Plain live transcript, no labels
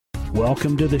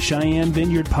Welcome to the Cheyenne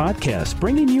Vineyard Podcast,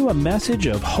 bringing you a message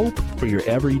of hope for your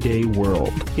everyday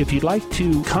world. If you'd like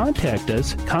to contact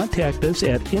us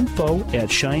at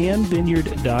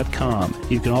info@cheyennevineyard.com.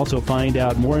 You can also find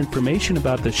out more information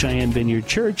about the Cheyenne Vineyard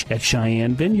Church at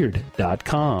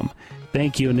cheyennevineyard.com.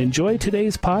 Thank you and enjoy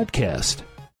today's podcast.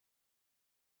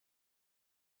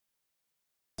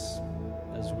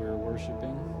 As we're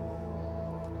worshiping,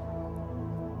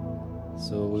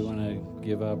 so we want to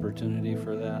give opportunity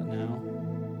for that now.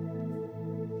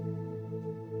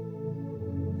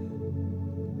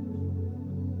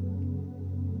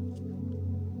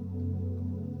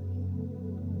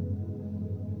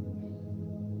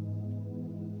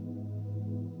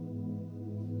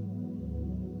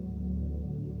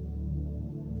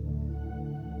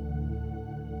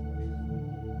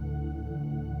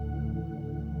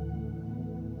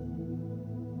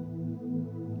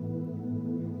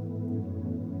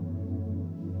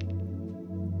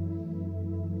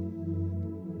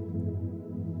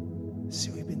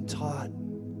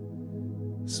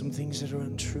 Some things that are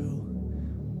untrue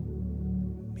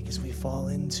because we fall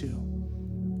into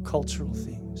cultural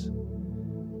things.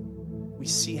 We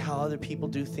see how other people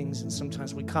do things, and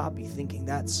sometimes we copy, thinking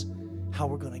that's how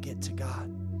we're going to get to God.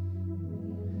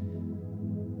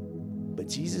 But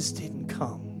Jesus didn't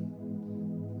come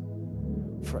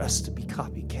for us to be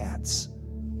copycats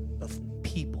of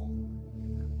people.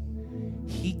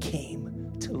 He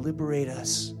came to liberate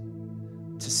us,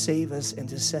 to save us, and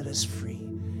to set us free.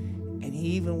 And he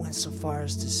even went so far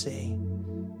as to say,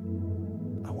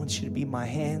 I want you to be my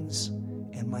hands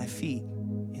and my feet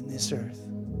in this earth.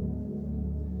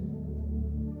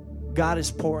 God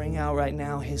is pouring out right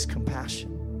now his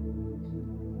compassion.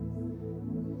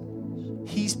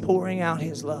 He's pouring out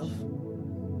his love.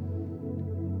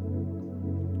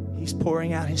 He's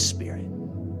pouring out his spirit.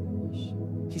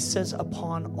 He says,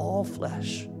 upon all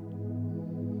flesh.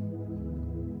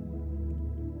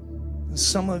 And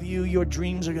some of you, your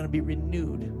dreams are going to be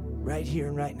renewed right here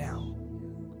and right now.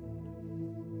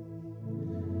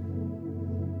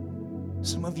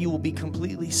 Some of you will be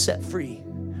completely set free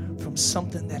from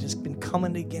something that has been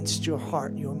coming against your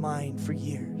heart and your mind for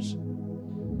years.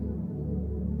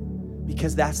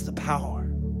 Because that's the power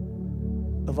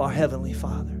of our Heavenly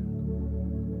Father.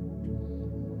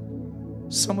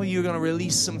 Some of you are going to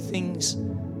release some things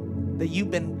that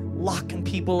you've been locking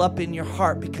people up in your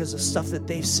heart because of stuff that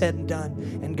they've said and done.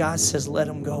 And God says, let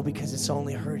them go because it's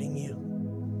only hurting you.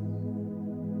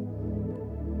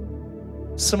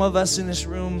 Some of us in this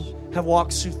room have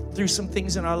walked through some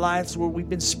things in our lives where we've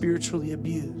been spiritually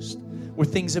abused, where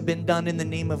things have been done in the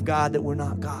name of God that were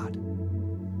not God.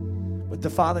 But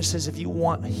the Father says, if you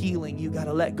want healing, you got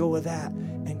to let go of that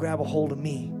and grab a hold of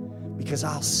me, because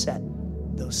I'll set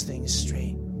those things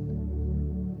straight.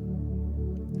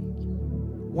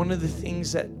 One of the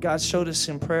things that God showed us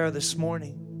in prayer this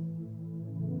morning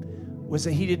was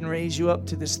that he didn't raise you up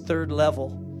to this third level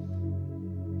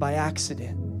by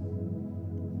accident.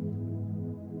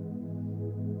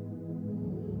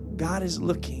 God is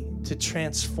looking to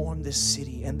transform this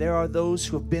city, and there are those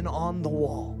who have been on the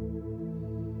wall.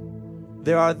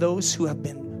 There are those who have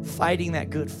been fighting that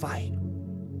good fight.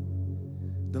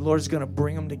 The Lord is going to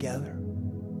bring them together.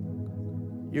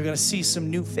 You're going to see some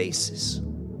new faces.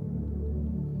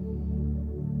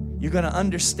 You're going to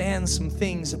understand some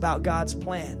things about God's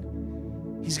plan.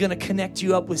 He's going to connect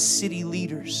you up with city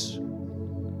leaders.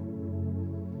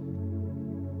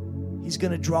 He's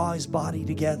going to draw his body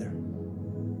together.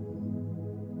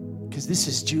 Because this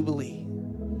is Jubilee.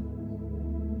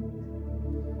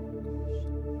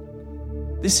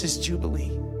 This is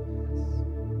Jubilee.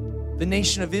 The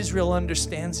nation of Israel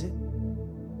understands it.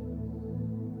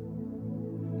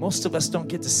 Most of us don't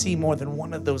get to see more than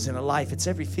one of those in a life. It's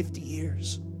every 50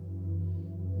 years.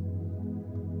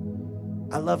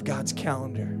 I love God's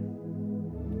calendar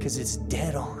because it's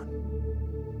dead on.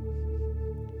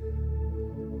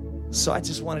 So I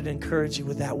just wanted to encourage you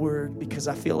with that word, because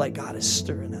I feel like God is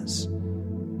stirring us.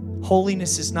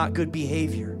 Holiness is not good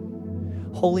behavior.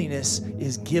 Holiness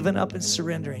is giving up and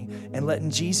surrendering and letting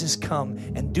Jesus come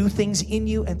and do things in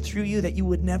you and through you that you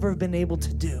would never have been able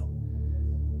to do.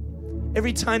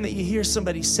 Every time that you hear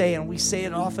somebody say, and we say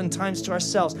it oftentimes to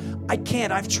ourselves, I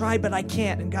can't, I've tried, but I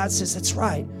can't. And God says, that's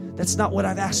right. That's not what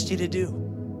I've asked you to do.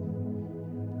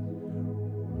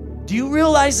 Do you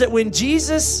realize that when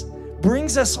Jesus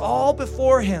brings us all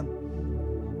before him,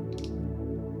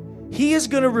 he is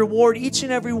going to reward each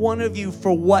and every one of you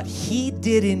for what he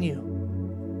did in you?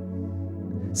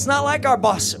 It's not like our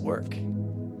boss at work.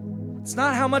 It's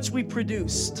not how much we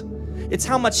produced. It's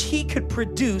how much he could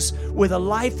produce with a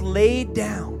life laid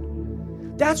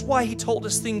down That's why he told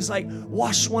us things like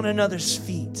wash one another's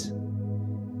feet.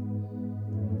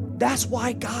 That's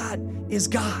why God is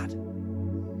God.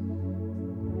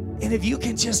 And if you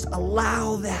can just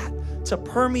allow that to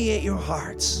permeate your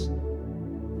hearts,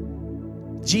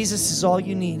 Jesus is all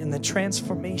you need, and the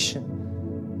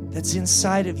transformation that's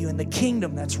inside of you and the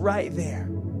kingdom that's right there.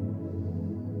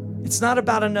 It's not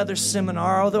about another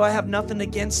seminar, although I have nothing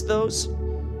against those.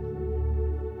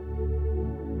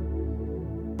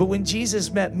 But when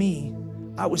Jesus met me,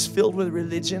 I was filled with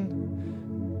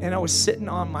religion, and I was sitting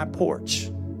on my porch,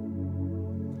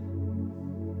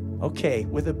 okay,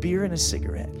 with a beer and a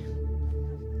cigarette.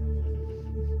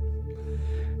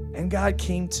 And God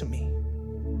came to me,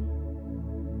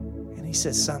 and he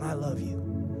said, son, I love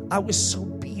you. I was so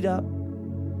beat up.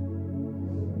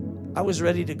 I was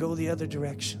ready to go the other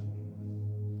direction.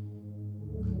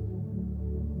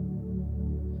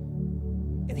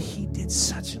 And he did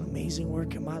such an amazing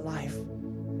work in my life,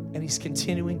 and he's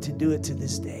continuing to do it to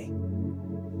this day.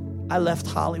 I left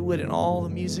Hollywood and all the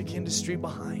music industry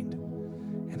behind,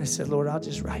 and I said, Lord, I'll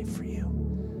just write for you.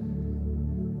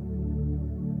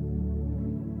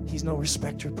 He's no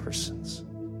respecter of persons.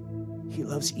 He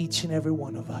loves each and every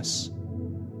one of us.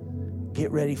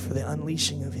 Get ready for the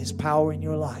unleashing of his power in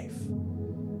your life.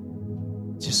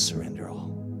 Just surrender all.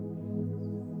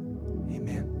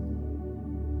 Amen.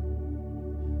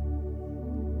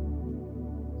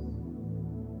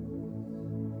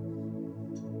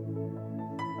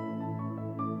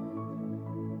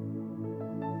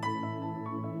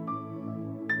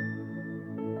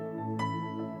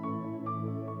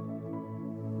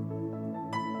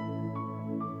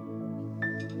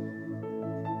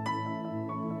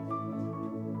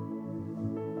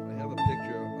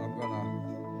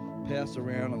 Pass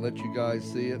around and let you guys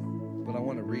see it, but I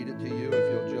want to read it to you.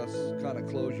 If you'll just kind of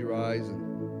close your eyes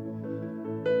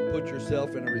and put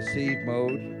yourself in a receive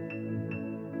mode.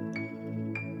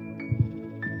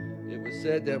 It was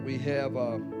said that we have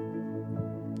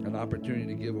an opportunity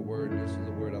to give a word, and this is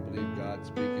a word I believe God's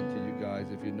speaking to you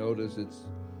guys. If you notice, it's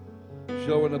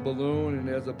showing a balloon, and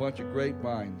there's a bunch of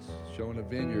grapevines showing a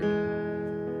vineyard.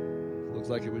 Looks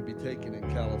like it would be taken in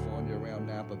California around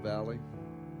Napa Valley.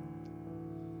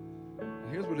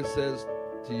 Here's what it says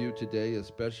to you today,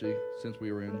 especially since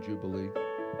we were in Jubilee.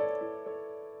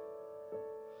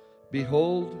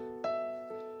 Behold,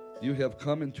 you have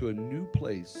come into a new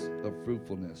place of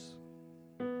fruitfulness.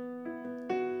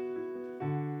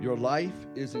 Your life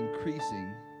is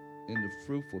increasing in the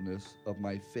fruitfulness of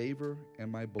my favor and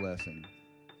my blessing.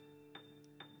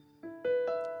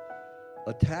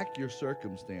 Attack your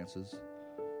circumstances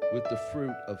with the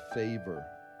fruit of favor.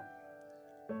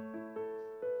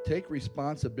 Take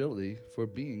responsibility for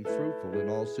being fruitful in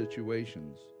all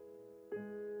situations.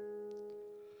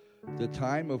 The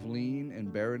time of lean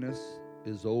and barrenness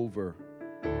is over.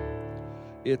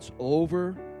 It's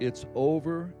over, it's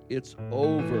over, it's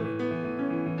over.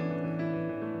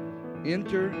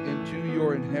 Enter into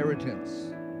your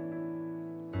inheritance.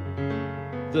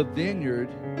 The vineyard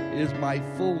is my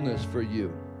fullness for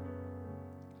you.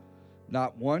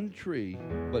 Not one tree,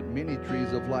 but many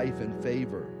trees of life and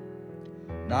favor.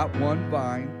 Not one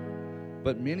vine,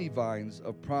 but many vines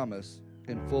of promise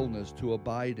and fullness to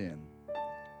abide in.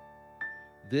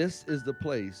 This is the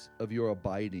place of your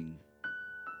abiding.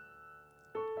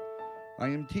 I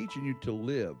am teaching you to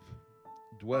live,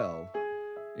 dwell,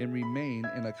 and remain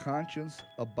in a conscience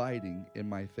abiding in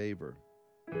my favor.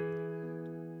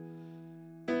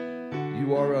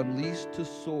 You are unleashed to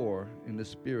soar in the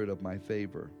spirit of my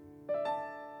favor.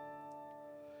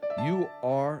 You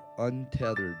are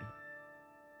untethered.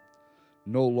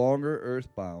 No longer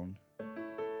earthbound,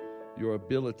 your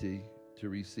ability to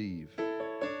receive.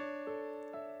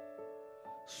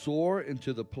 Soar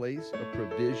into the place of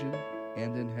provision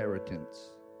and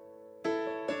inheritance.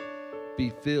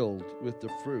 Be filled with the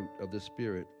fruit of the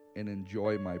Spirit and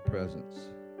enjoy my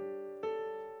presence.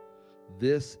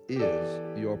 This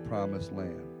is your promised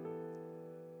land.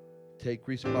 Take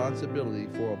responsibility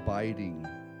for abiding.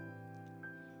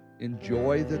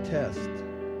 Enjoy the test.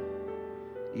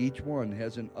 Each one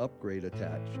has an upgrade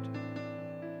attached.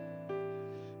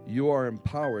 You are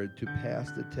empowered to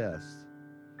pass the test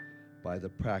by the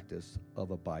practice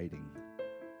of abiding.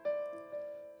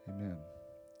 Amen.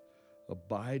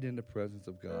 Abide in the presence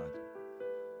of God.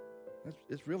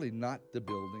 It's really not the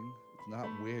building. It's not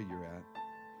where you're at.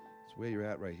 It's where you're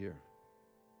at right here.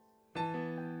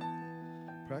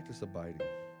 Practice abiding.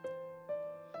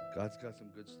 God's got some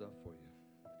good stuff for you.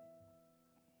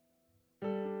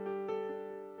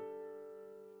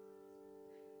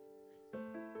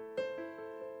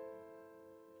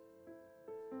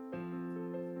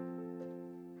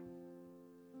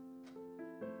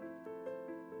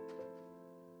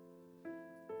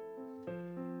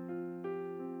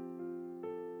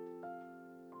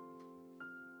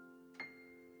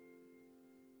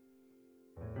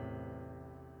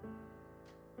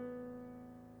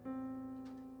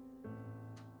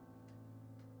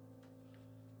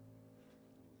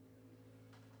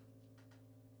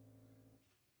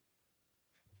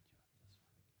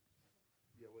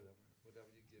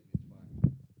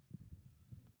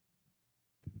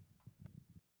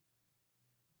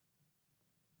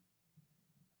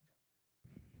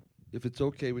 If it's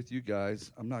okay with you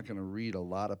guys, I'm not going to read a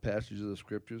lot of passages of the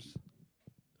scriptures.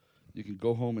 You can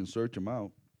go home and search them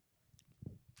out.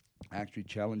 I actually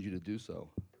challenge you to do so.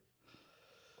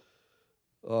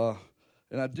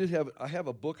 And I have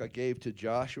a book I gave to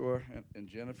Joshua and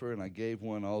Jennifer, and I gave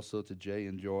one also to Jay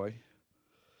and Joy.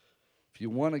 If you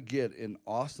want to get an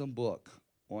awesome book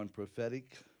on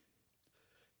prophetic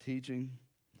teaching,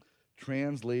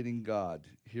 translating God,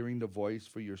 hearing the voice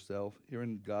for yourself,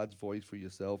 hearing God's voice for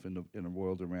yourself in the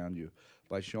world around you,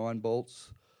 by Sean Boltz.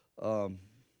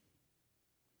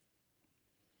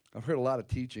 I've heard a lot of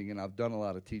teaching, and I've done a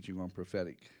lot of teaching on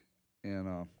prophetic,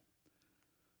 and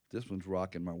this one's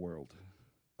rocking my world.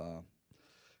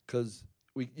 Because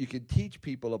you can teach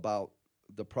people about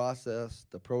the process,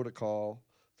 the protocol,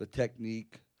 the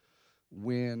technique,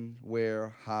 when,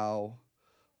 where, how,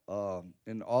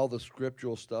 and all the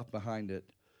scriptural stuff behind it.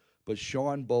 But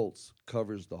Sean Boltz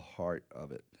covers the heart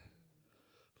of it,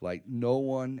 like no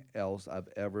one else I've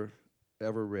ever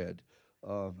read.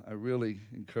 I really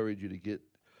encourage you to get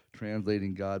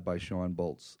Translating God by Sean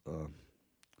Boltz.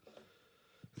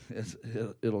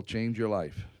 It'll change your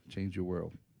life, change your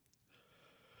world.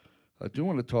 I do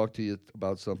want to talk to you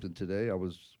about something today. I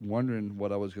was wondering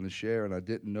what I was going to share, and I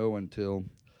didn't know until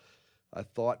I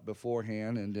thought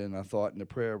beforehand, and then I thought in the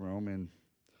prayer room,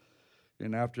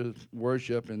 and after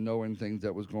worship and knowing things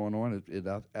that was going on, it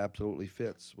absolutely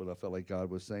fits what I felt like God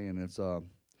was saying. It's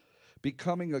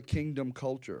becoming a kingdom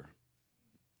culture.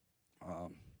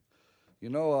 Well,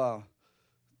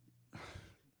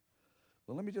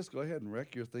 let me just go ahead and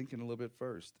wreck your thinking a little bit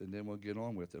first, and then we'll get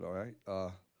on with it, all right?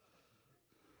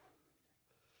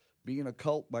 Being a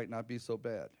cult might not be so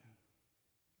bad.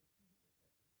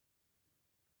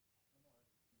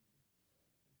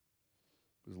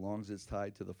 As long as it's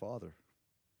tied to the Father.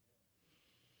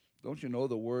 Don't you know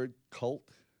the word cult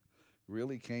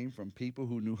really came from people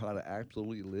who knew how to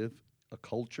absolutely live a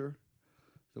culture?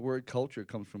 The word culture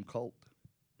comes from cult.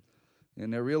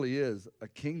 And there really is a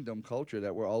kingdom culture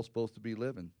that we're all supposed to be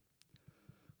living.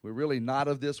 We're really not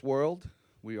of this world.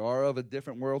 We are of a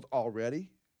different world already.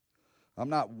 I'm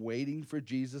not waiting for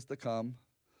Jesus to come.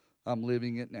 I'm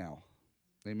living it now.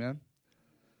 Amen?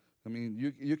 I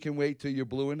mean, you can wait till you're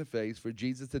blue in the face for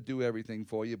Jesus to do everything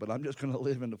for you, but I'm just going to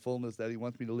live in the fullness that he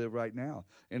wants me to live right now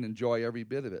and enjoy every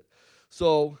bit of it.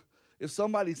 So if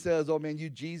somebody says, oh, man, you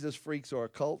Jesus freaks are a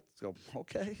cult, so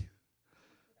okay.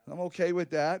 I'm okay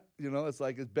with that. It's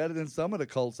like it's better than some of the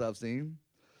cults I've seen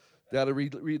that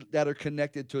are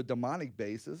connected to a demonic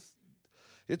basis.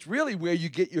 It's really where you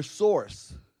get your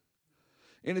source.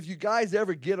 And if you guys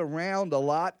ever get around a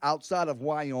lot outside of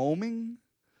Wyoming,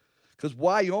 because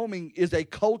Wyoming is a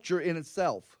culture in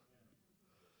itself.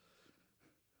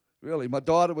 Really, my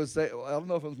daughter would say, I don't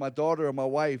know if it was my daughter or my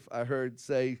wife, I heard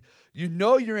say,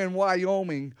 you're in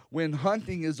Wyoming when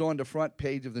hunting is on the front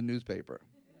page of the newspaper.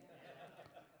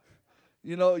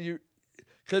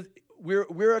 Because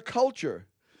we're a culture.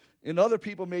 And other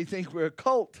people may think we're a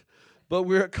cult, but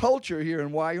we're a culture here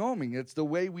in Wyoming. It's the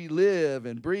way we live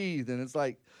and breathe. And it's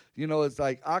like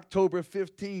October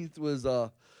 15th was,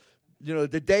 the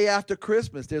day after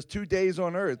Christmas. There's 2 days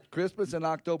on earth, Christmas and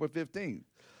October 15th.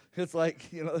 It's like,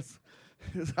 it's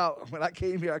how, when I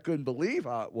came here, I couldn't believe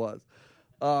how it was.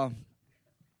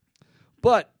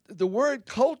 But the word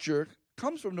culture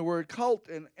comes from the word cult,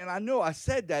 and I know I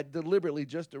said that deliberately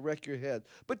just to wreck your head.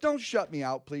 But don't shut me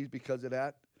out, please, because of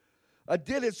that. I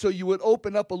did it so you would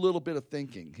open up a little bit of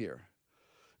thinking here.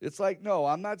 It's like, no,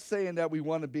 I'm not saying that we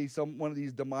want to be one of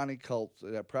these demonic cults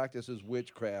that practices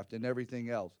witchcraft and everything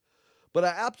else. But I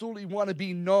absolutely want to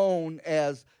be known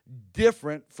as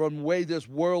different from the way this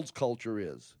world's culture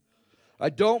is.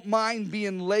 I don't mind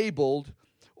being labeled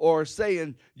or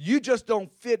saying, you just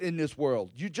don't fit in this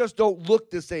world. You just don't look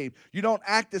the same. You don't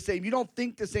act the same. You don't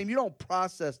think the same. You don't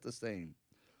process the same.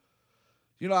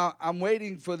 I'm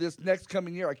waiting for this next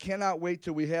coming year. I cannot wait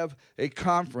till we have a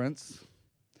conference.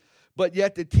 But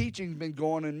yet the teaching's been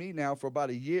going on me now for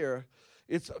about a year.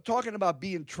 It's talking about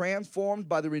being transformed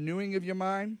by the renewing of your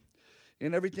mind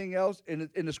and everything else.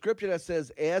 In the scripture that says,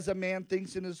 as a man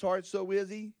thinks in his heart, so is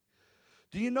he.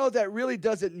 Do you know that really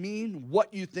doesn't mean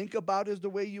what you think about is the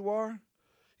way you are?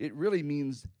 It really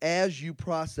means as you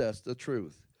process the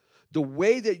truth. The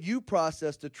way that you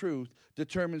process the truth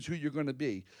determines who you're going to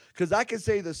be. Because I can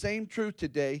say the same truth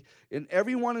today, and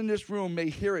everyone in this room may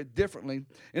hear it differently.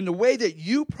 And the way that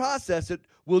you process it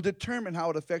will determine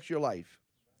how it affects your life.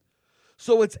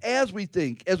 So it's as we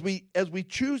think, as we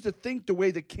choose to think the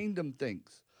way the kingdom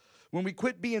thinks. When we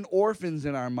quit being orphans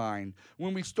in our mind,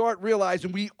 when we start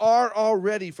realizing we are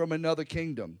already from another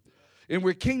kingdom, and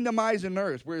we're kingdomizing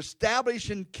earth, we're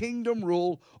establishing kingdom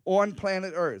rule on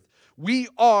planet earth. We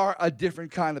are a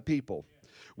different kind of people.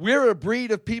 We're a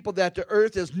breed of people that the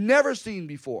earth has never seen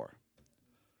before.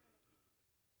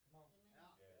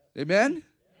 Amen?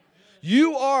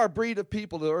 You are a breed of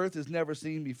people the earth has never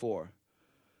seen before.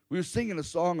 We were singing a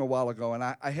song a while ago, and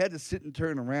I had to sit and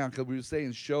turn around because we were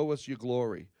saying, show us your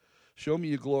glory. Show me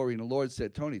your glory. And the Lord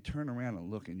said, Tony, turn around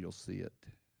and look, and you'll see it.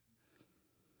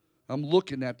 I'm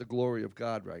looking at the glory of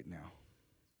God right now.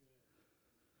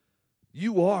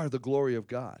 You are the glory of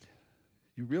God.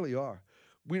 You really are.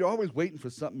 We're always waiting for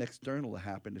something external to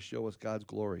happen to show us God's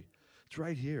glory. It's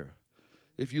right here.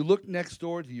 If you look next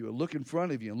door to you, or look in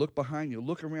front of you, and look behind you,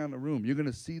 look around the room, you're going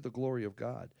to see the glory of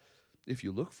God if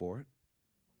you look for it.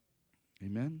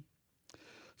 Amen?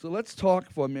 So let's talk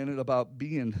for a minute about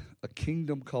being a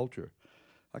kingdom culture.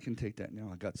 I can take that now.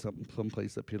 I got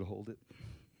someplace up here to hold it.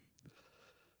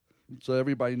 So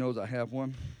everybody knows I have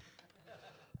one.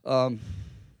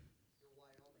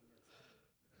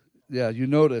 Yeah, you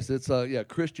notice it's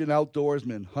Christian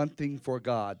outdoorsman hunting for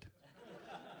God.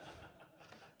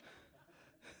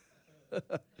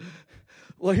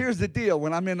 Well, here's the deal.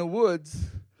 When I'm in the woods,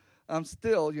 I'm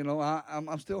still,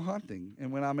 I'm still hunting.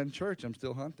 And when I'm in church, I'm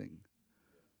still hunting.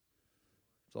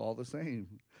 It's all the same.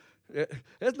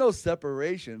 There's no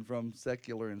separation from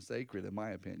secular and sacred, in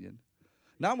my opinion.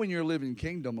 Not when you're living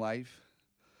kingdom life.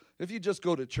 If you just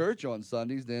go to church on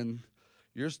Sundays, then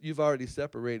you've already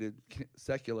separated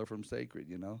secular from sacred,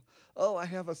 Oh, I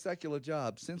have a secular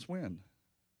job. Since when?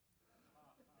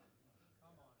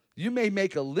 You may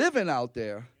make a living out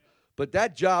there, but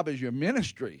that job is your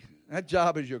ministry. That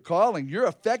job is your calling. You're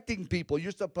affecting people.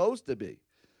 You're supposed to be.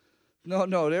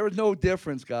 No, there is no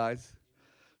difference, guys.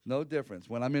 No difference.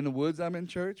 When I'm in the woods, I'm in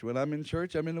church. When I'm in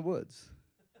church, I'm in the woods.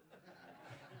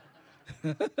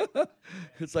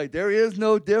 It's like there is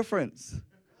no difference.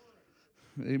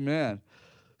 Amen.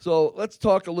 So let's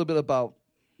talk a little bit about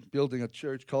building a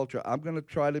church culture. I'm going to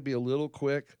try to be a little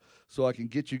quick so I can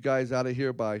get you guys out of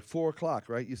here by 4 o'clock,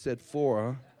 right? You said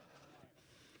 4, huh?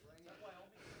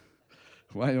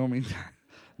 Wyoming.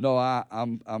 No,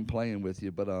 I'm playing with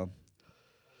you, but I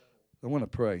want to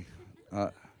pray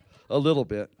a little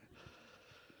bit.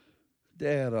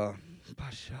 Dad, God,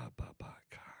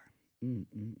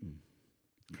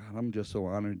 I'm just so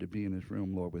honored to be in this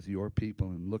room, Lord, with your people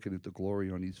and looking at the glory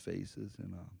on these faces.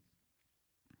 And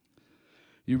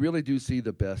you really do see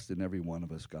the best in every one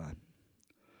of us, God.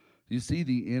 You see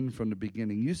the end from the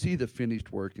beginning. You see the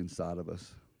finished work inside of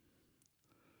us.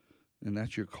 And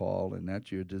that's your call, and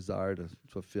that's your desire to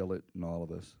fulfill it in all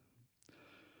of us.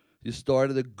 You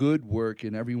started a good work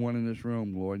in everyone in this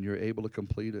room, Lord, and you're able to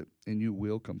complete it, and you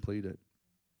will complete it.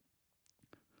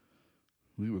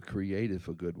 We were created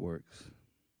for good works,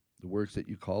 the works that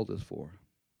you called us for.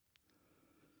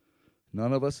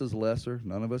 None of us is lesser.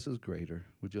 None of us is greater.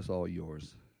 We're just all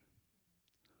yours.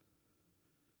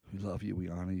 We love you. We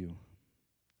honor you.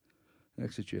 I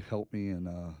ask that you help me and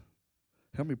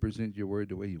help me present your word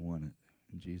the way you want it.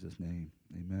 In Jesus' name,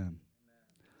 amen.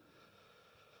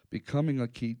 Becoming a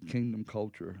kingdom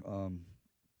culture.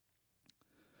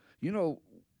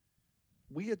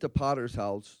 We at the Potter's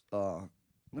House,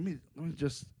 let me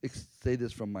just say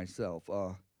this from myself.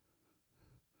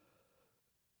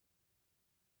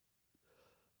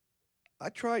 I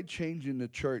tried changing the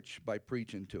church by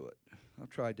preaching to it. I've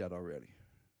tried that already.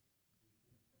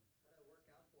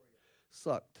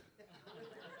 Sucked.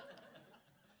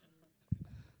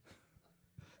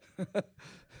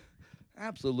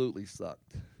 Absolutely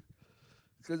sucked.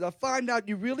 Because I find out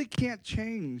you really can't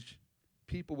change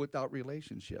people without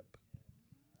relationship.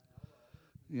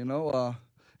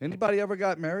 Anybody ever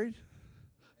got married?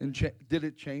 And did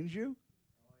it change you?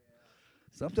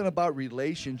 Something about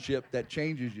relationship that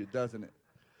changes you, doesn't it?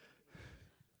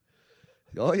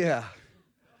 Oh, yeah.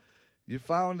 You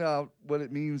found out what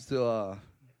it means to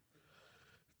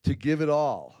give it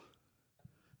all,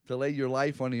 to lay your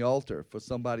life on the altar for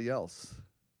somebody else.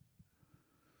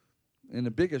 And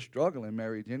the biggest struggle in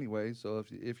marriage anyway, so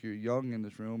if you're young in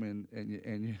this room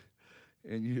and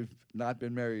you've not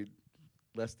been married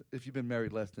if you've been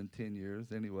married less than 10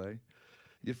 years anyway,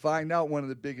 you find out one of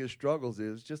the biggest struggles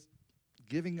is just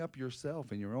giving up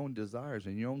yourself and your own desires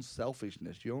and your own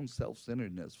selfishness, your own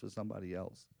self-centeredness for somebody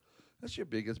else. That's your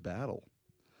biggest battle.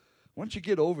 Once you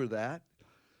get over that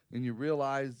and you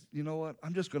realize, you know what,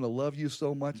 I'm just going to love you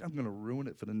so much, I'm going to ruin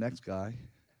it for the next guy.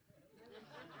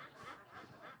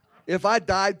 If I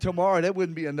died tomorrow, there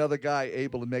wouldn't be another guy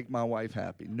able to make my wife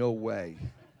happy. No way.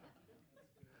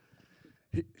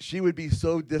 She would be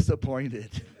so disappointed.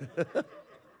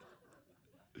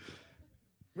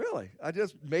 Really. I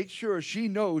just make sure she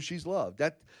knows she's loved.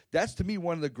 That's to me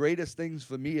one of the greatest things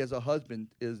for me as a husband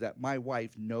is that my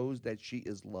wife knows that she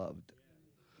is loved.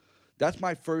 That's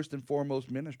my first and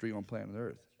foremost ministry on planet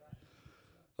Earth.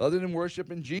 Other than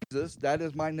worshiping Jesus, that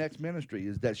is my next ministry,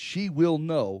 is that she will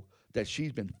know that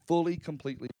she's been fully,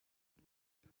 completely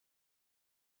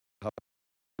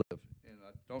lived. And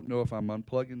I don't know if I'm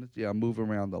unplugging this. Yeah, I'm moving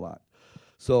around a lot.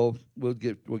 So we'll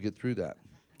get through that.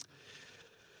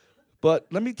 But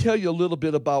let me tell you a little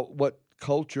bit about what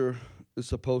culture is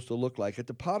supposed to look like. At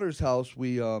the Potter's House,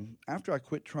 we after I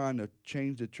quit trying to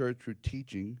change the church through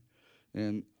teaching,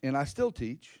 and I still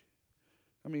teach.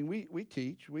 I mean, we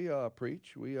teach, we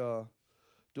preach, we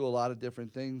do a lot of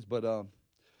different things, but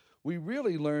we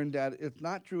really learned that it's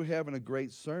not through having a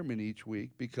great sermon each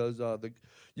week, because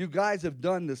you guys have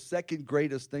done the second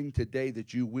greatest thing today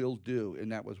that you will do,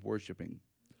 and that was worshiping.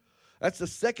 That's the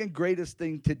second greatest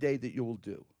thing today that you will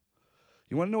do.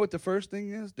 You want to know what the first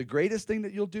thing is? The greatest thing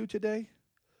that you'll do today?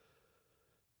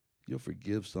 You'll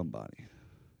forgive somebody,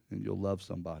 and you'll love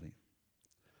somebody.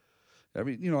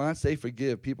 I say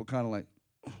forgive, people kind of like,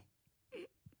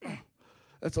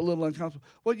 that's a little uncomfortable.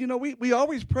 Well, we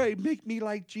always pray, make me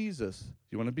like Jesus.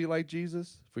 You want to be like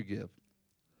Jesus? Forgive.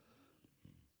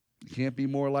 You can't be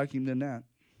more like him than that.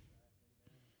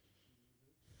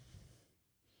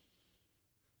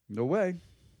 No way.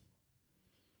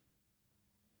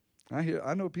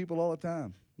 I know people all the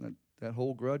time that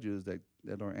hold grudges,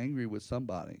 that are angry with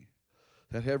somebody,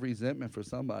 that have resentment for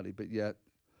somebody, but yet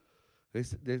they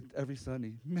every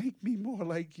Sunday, make me more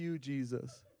like you,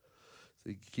 Jesus. So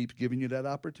he keeps giving you that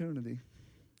opportunity.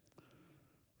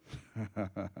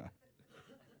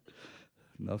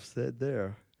 Enough said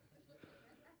there.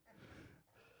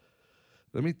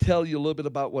 Let me tell you a little bit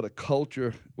about what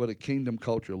a kingdom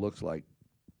culture looks like.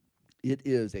 It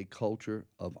is a culture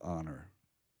of honor.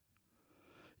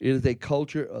 It is a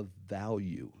culture of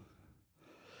value.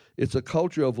 It's a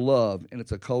culture of love, and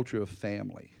it's a culture of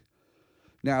family.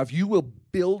 Now, if you will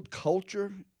build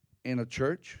culture in a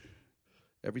church,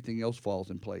 everything else falls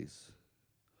in place.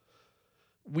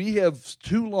 We have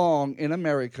too long in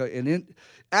America, and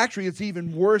actually it's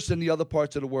even worse in the other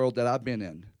parts of the world that I've been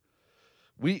in.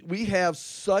 We have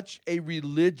such a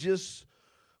religious,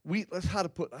 what's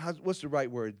the right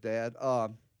word, Dad?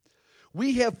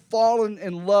 We have fallen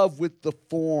in love with the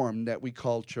form that we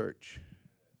call church.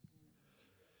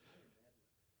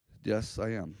 Yes, I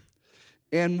am.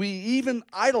 And we even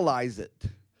idolize it.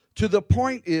 To the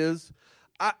point is,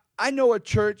 I know a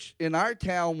church in our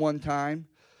town one time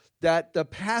that the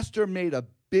pastor made a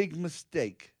big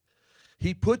mistake.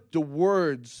 He put the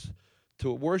words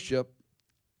to worship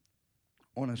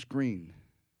on a screen.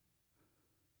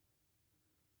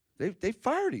 They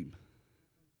fired him.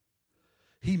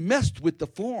 He messed with the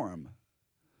form.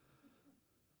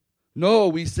 No,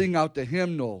 we sing out the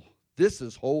hymnal. This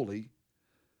is holy.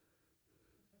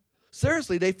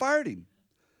 Seriously, they fired him.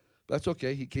 That's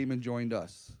okay. He came and joined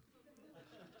us.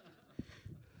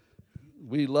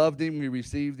 We loved him. We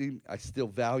received him. I still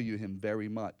value him very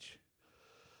much.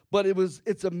 But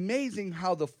it's amazing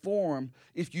how the form,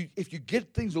 if you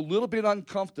get things a little bit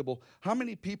uncomfortable, how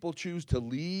many people choose to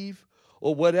leave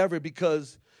or whatever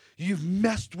because you've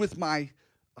messed with my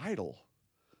idol.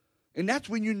 And that's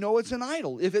when you know it's an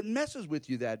idol, if it messes with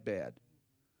you that bad.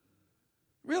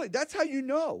 Really, that's how you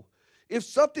know. If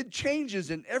something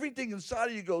changes and everything inside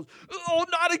of you goes, oh,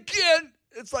 not again.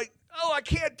 It's like, oh, I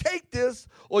can't take this.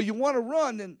 Or you want to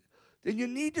run, then you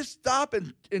need to stop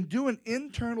and do an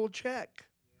internal check.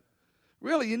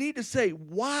 Really, you need to say,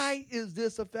 why is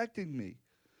this affecting me?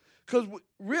 Because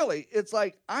really, it's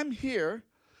like I'm here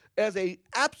as an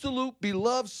absolute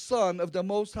beloved son of the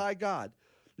Most High God.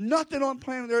 Nothing on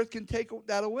planet Earth can take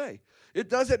that away. It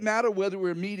doesn't matter whether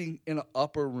we're meeting in an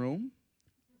upper room,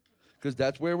 because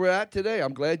that's where we're at today.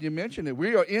 I'm glad you mentioned it.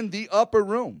 We are in the upper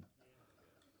room.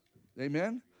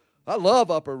 Amen? I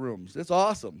love upper rooms. It's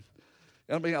awesome.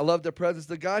 I mean, I love the presence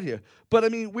of God here. But, I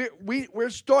mean, we're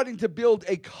starting to build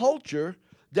a culture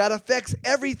that affects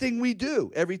everything we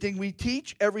do, everything we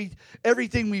teach,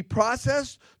 everything we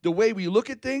process, the way we look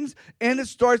at things, and it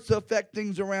starts to affect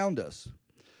things around us.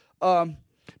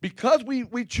 Because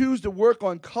we choose to work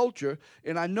on culture,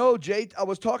 and I know Jay, I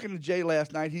was talking to Jay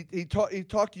last night. He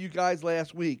talked to you guys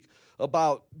last week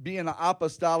about being an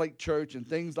apostolic church and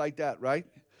things like that, right?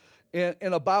 And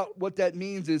about what that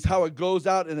means is how it goes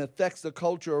out and affects the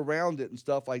culture around it and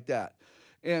stuff like that.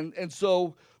 And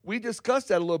so we discussed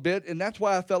that a little bit, and that's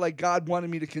why I felt like God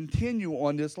wanted me to continue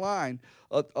on this line,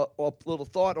 a little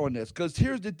thought on this. Because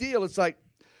here's the deal. It's like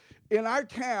in our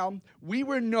town, we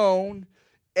were known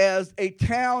as a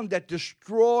town that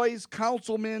destroys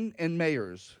councilmen and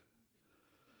mayors.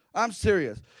 I'm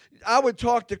serious. I would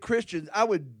talk to Christians. I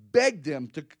would beg them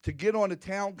to get on the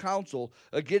town council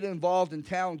or get involved in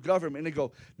town government. And they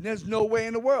go, there's no way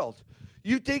in the world.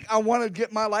 You think I want to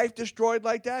get my life destroyed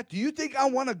like that? Do you think I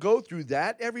want to go through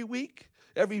that every week,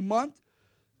 every month?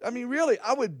 I mean, really,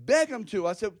 I would beg them to.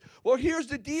 I said, well, here's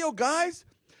the deal, guys.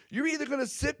 You're either going to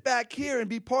sit back here and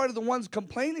be part of the ones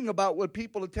complaining about what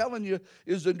people are telling you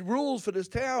is the rules for this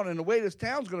town and the way this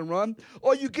town's going to run,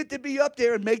 or you get to be up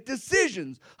there and make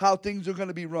decisions how things are going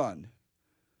to be run.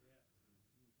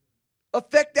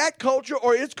 Affect that culture,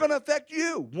 or it's going to affect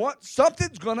you.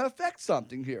 Something's going to affect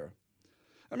something here.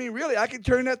 I mean, really, I can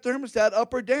turn that thermostat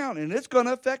up or down, and it's going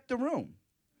to affect the room.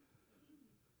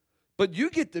 But you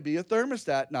get to be a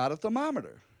thermostat, not a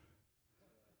thermometer.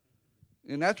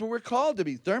 And that's what we're called to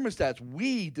be, thermostats.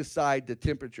 We decide the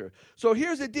temperature. So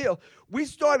here's the deal. We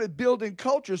started building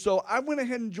culture, so I went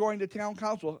ahead and joined the town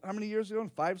council. How many years ago?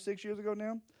 5, 6 years ago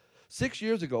now? 6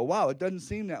 years ago. Wow, it doesn't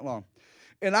seem that long.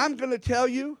 And I'm going to tell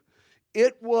you,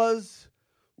 it was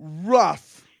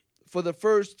rough for the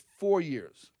first 4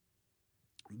 years.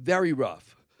 Very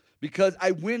rough. Because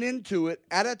I went into it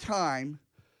at a time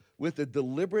with a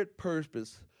deliberate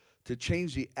purpose to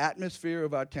change the atmosphere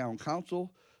of our town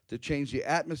council, to change the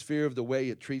atmosphere of the way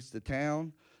it treats the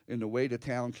town and the way the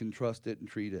town can trust it and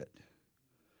treat it.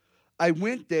 I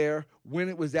went there when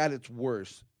it was at its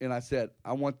worst, and I said,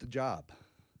 I want the job.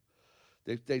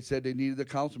 They said they needed a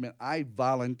councilman. I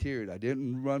volunteered. I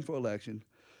didn't run for election.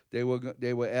 They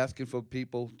were asking for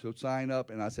people to sign up,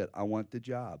 and I said, I want the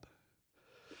job.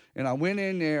 And I went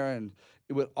in there, and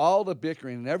with all the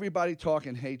bickering and everybody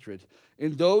talking hatred,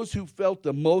 and those who felt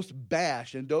the most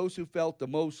bashed and those who felt the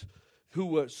most, who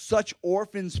were such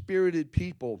orphan-spirited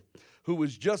people who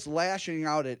was just lashing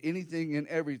out at anything and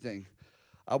everything,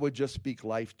 I would just speak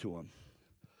life to them.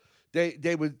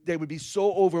 They would be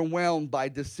so overwhelmed by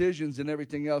decisions and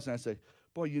everything else, and I'd say,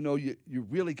 boy, you know, you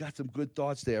really got some good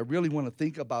thoughts there. I really want to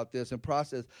think about this and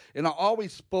process. And I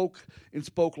always spoke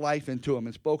life into them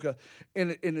and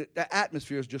and the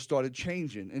atmospheres just started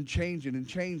changing and changing and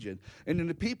changing. And then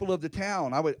the people of the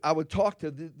town, I would talk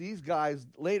to these guys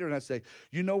later, and I'd say,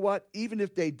 you know what? Even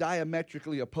if they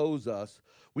diametrically oppose us,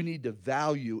 we need to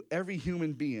value every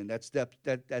human being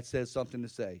that says something to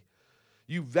say.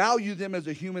 You value them as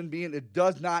a human being. It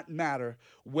does not matter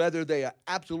whether they are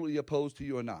absolutely opposed to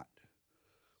you or not.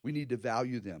 We need to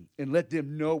value them and let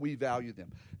them know we value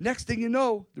them. Next thing you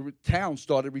know, the town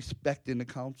started respecting the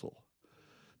council.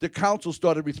 The council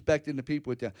started respecting the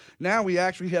people with town. Now we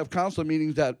actually have council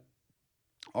meetings that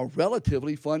are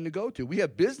relatively fun to go to. We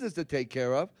have business to take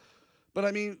care of, but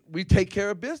I mean, we take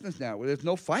care of business now where there's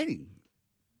no fighting.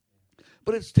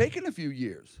 But it's taken a few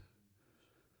years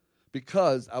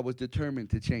because I was determined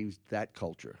to change that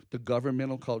culture, the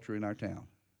governmental culture in our town.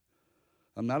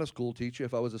 I'm not a school teacher.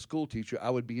 If I was a school teacher, I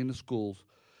would be in the schools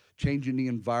changing the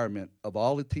environment of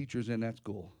all the teachers in that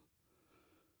school.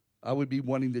 I would be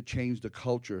wanting to change the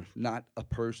culture, not a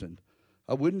person.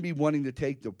 I wouldn't be wanting to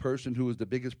take the person who is the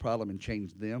biggest problem and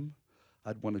change them.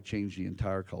 I'd want to change the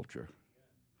entire culture.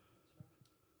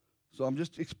 So I'm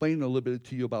just explaining a little bit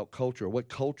to you about culture, what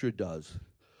culture does.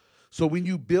 So when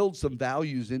you build some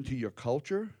values into your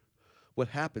culture, what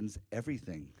happens?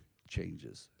 Everything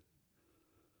changes.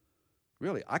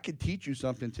 Really, I could teach you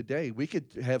something today. We could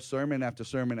have sermon after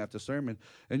sermon after sermon,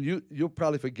 and you'll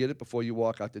probably forget it before you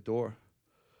walk out the door.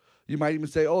 You might even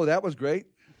say, oh, that was great.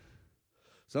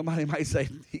 Somebody might say,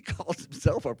 he calls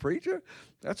himself a preacher?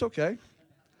 That's okay.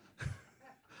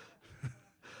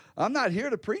 I'm not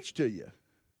here to preach to you.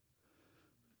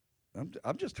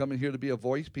 I'm just coming here to be a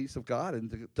voice piece of God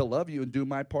and to love you and do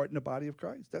my part in the body of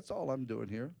Christ. That's all I'm doing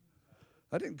here.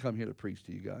 I didn't come here to preach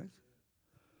to you guys.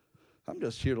 I'm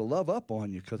just here to love up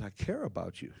on you because I care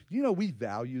about you. You know, we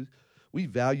value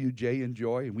Jay and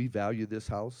Joy, and we value this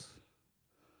house.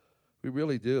 We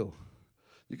really do.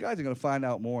 You guys are going to find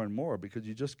out more and more because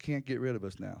you just can't get rid of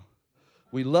us now.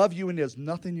 We love you, and there's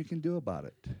nothing you can do about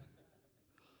it.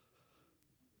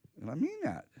 And I mean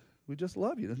that. We just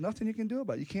love you. There's nothing you can do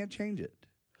about it. You can't change it.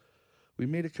 We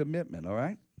made a commitment, all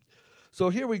right? So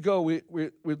here we go.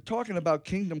 We're talking about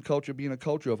kingdom culture being a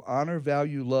culture of honor,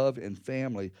 value, love, and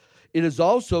family. It is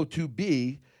also to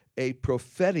be a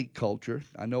prophetic culture.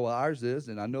 I know ours is,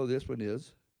 and I know this one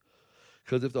is.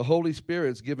 Because if the Holy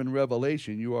Spirit's given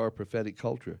revelation, you are a prophetic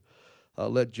culture. I'll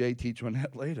let Jay teach on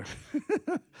that later.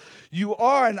 You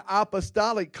are an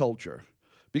apostolic culture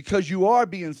because you are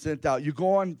being sent out. You're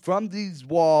going from these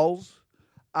walls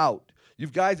out. You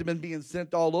guys have been being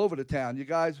sent all over the town. You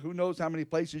guys, who knows how many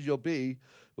places you'll be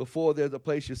before there's a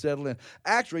place you settle in.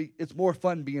 Actually, it's more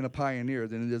fun being a pioneer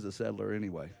than it is a settler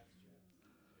anyway.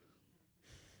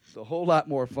 It's a whole lot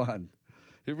more fun.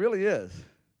 It really is.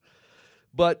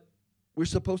 But we're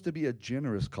supposed to be a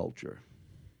generous culture.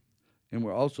 And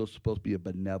we're also supposed to be a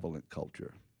benevolent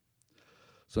culture.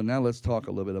 So now let's talk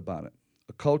a little bit about it.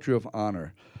 A culture of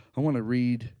honor. I want to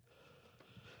read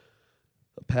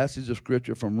a passage of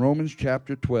scripture from Romans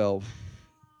chapter 12,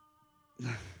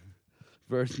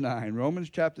 verse 9. Romans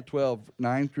chapter 12,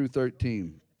 9 through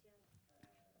 13.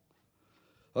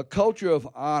 A culture of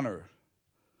honor.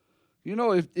 You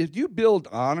know, if you build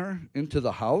honor into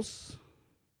the house,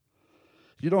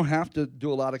 you don't have to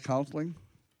do a lot of counseling.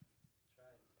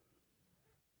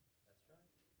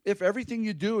 If everything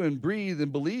you do and breathe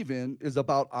and believe in is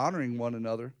about honoring one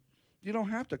another, you don't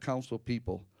have to counsel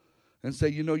people and say,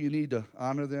 you know, you need to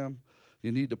honor them,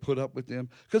 you need to put up with them.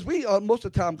 Because we, most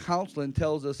of the time, counseling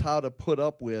tells us how to put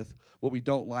up with what we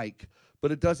don't like,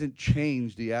 but it doesn't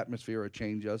change the atmosphere or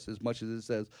change us as much as it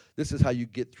says, this is how you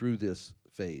get through this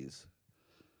phase.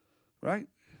 Right?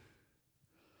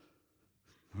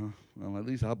 Well, at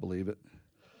least I believe it.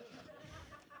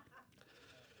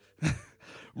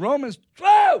 Romans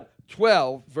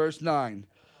 12, verse 9.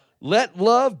 Let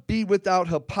love be without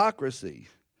hypocrisy.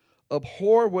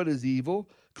 Abhor what is evil.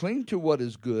 Cling to what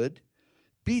is good.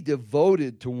 Be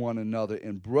devoted to one another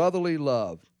in brotherly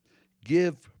love.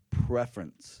 Give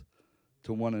preference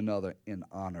to one another in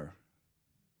honor.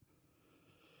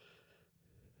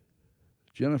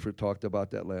 Jennifer talked about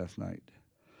that last night.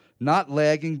 Not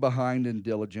lagging behind in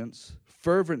diligence,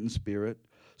 fervent in spirit,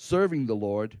 serving the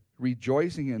Lord,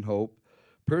 rejoicing in hope,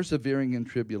 persevering in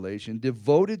tribulation,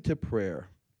 devoted to prayer,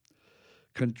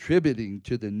 contributing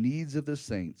to the needs of the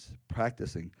saints,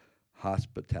 practicing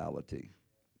hospitality.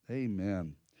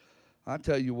 Amen. I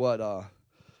tell you what,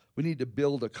 we need to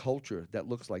build a culture that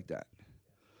looks like that.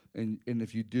 And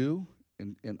if you do,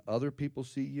 and other people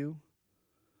see you,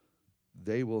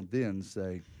 they will then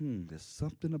say, there's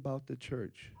something about the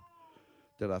church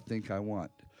that I think I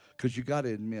want. Because you got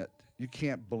to admit, you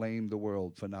can't blame the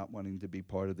world for not wanting to be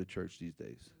part of the church these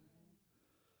days.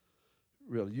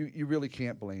 Really, you really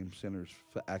can't blame sinners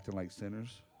for acting like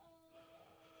sinners.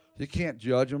 You can't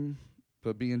judge them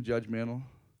for being judgmental.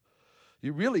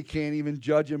 You really can't even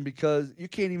judge them because you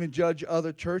can't even judge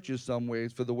other churches some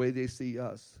ways for the way they see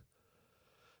us.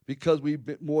 Because we've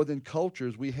been more than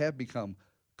cultures, we have become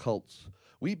cults.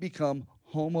 We become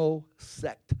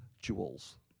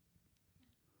homosexuals.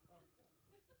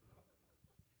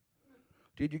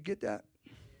 Did you get that?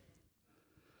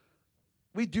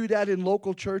 We do that in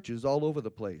local churches all over the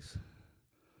place.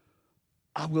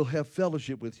 I will have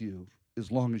fellowship with you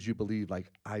as long as you believe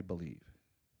like I believe.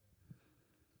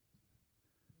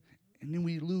 And then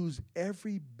we lose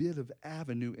every bit of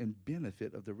avenue and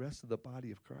benefit of the rest of the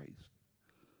body of Christ.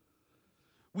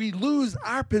 We lose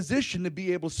our position to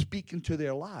be able to speak into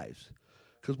their lives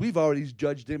because we've already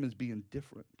judged them as being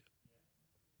different.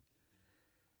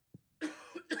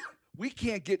 We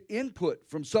can't get input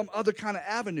from some other kind of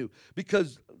avenue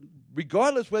because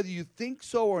regardless whether you think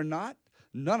so or not,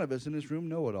 none of us in this room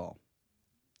know it all.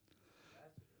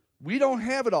 We don't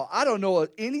have it all. I don't know of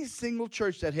any single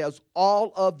church that has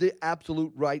all of the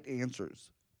absolute right answers,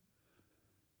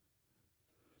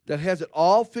 that has it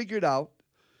all figured out.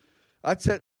 I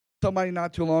said somebody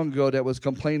not too long ago that was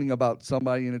complaining about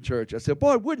somebody in a church. I said,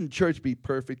 boy, wouldn't church be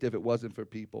perfect if it wasn't for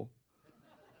people?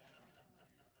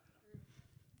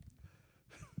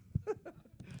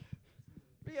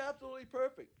 Be absolutely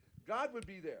perfect. God would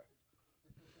be there,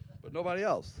 but nobody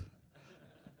else.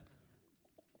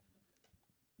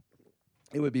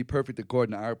 It would be perfect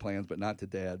according to our plans, but not to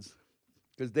Dad's,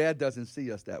 because Dad doesn't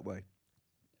see us that way.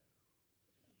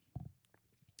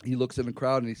 He looks in the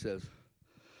crowd and he says,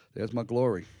 there's my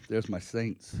glory. There's my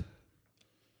saints.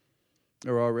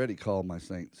 They're already called my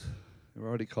saints. They're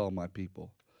already called my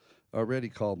people. Already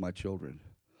called my children.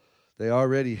 They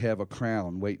already have a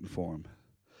crown waiting for them.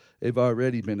 They've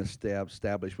already been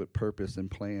established with purpose and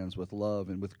plans, with love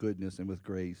and with goodness and with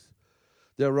grace.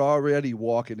 They're already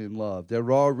walking in love. They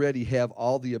already have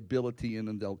all the ability in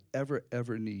them they'll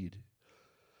ever need.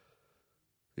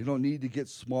 They don't need to get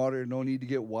smarter, don't need to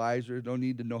get wiser, don't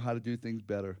need to know how to do things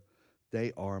better.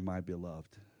 They are my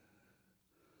beloved.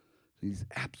 He's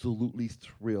absolutely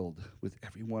thrilled with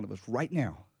every one of us right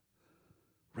now.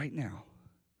 Right now.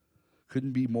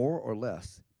 Couldn't be more or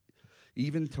less.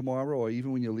 Even tomorrow or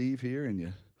even when you leave here and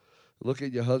you look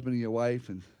at your husband and your wife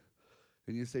and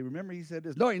you say, remember he said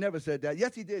this? No, he never said that.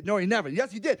 Yes, he did. No, he never. Yes,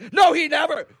 he did. No, he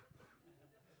never.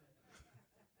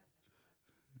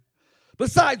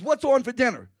 Besides, what's on for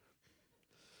dinner?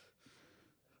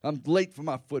 I'm late for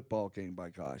my football game,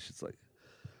 by gosh. It's like,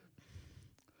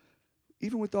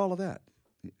 even with all of that,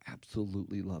 he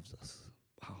absolutely loves us.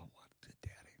 Oh, what a good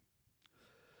daddy.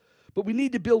 But we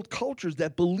need to build cultures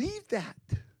that believe that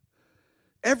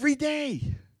every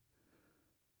day.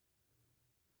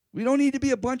 We don't need to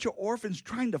be a bunch of orphans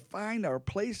trying to find our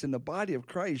place in the body of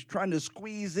Christ, trying to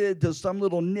squeeze into some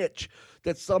little niche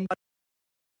that somebody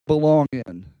belongs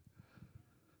in.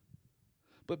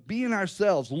 But being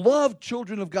ourselves, love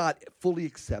children of God, fully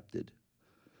accepted,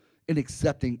 and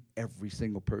accepting every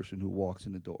single person who walks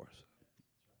in the doors.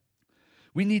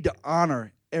 We need to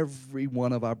honor every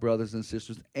one of our brothers and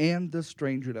sisters and the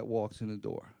stranger that walks in the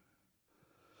door.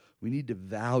 We need to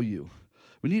value.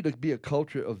 We need to be a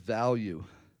culture of value.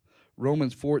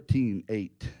 Romans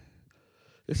 14:8.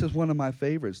 This is one of my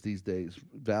favorites these days,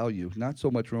 value. Not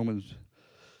so much Romans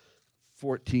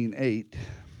 14:8,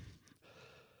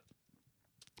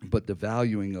 but the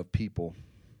valuing of people.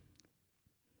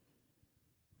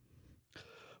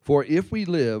 For if we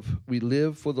live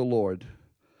for the Lord,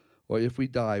 or if we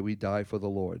die for the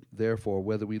Lord. Therefore,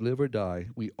 whether we live or die,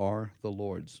 we are the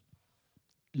Lord's.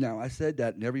 Now, I said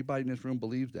that, and everybody in this room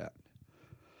believes that.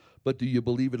 But do you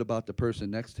believe it about the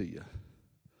person next to you?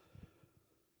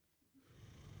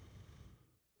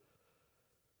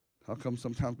 How come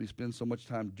sometimes we spend so much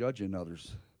time judging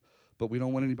others, but we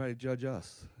don't want anybody to judge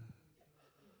us?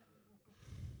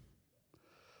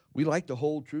 We like to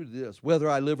hold true to this. Whether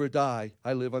I live or die,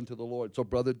 I live unto the Lord. So,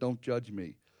 brother, don't judge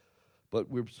me. But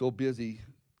we're so busy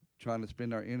trying to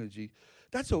spend our energy.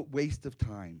 That's a waste of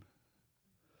time.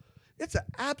 It's an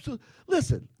absolute...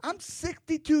 Listen, I'm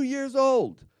 62 years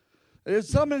old. There's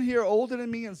some in here older than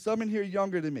me and some in here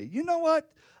younger than me. You know what?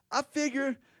 I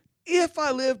figure if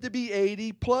I live to be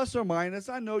 80, plus or minus,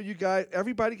 I know you guys,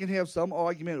 everybody can have some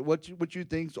argument what you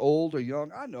think's old or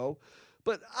young. I know.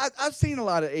 But I've seen a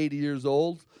lot of 80 years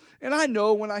old. And I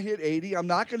know when I hit 80, I'm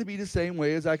not going to be the same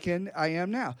way as I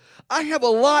am now. I have a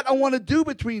lot I want to do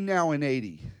between now and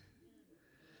 80.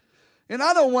 And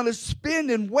I don't want to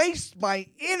spend and waste my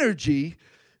energy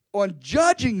on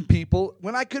judging people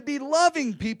when I could be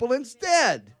loving people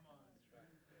instead.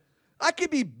 I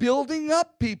could be building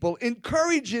up people,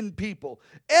 encouraging people,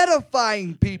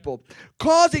 edifying people,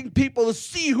 causing people to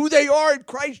see who they are in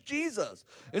Christ Jesus,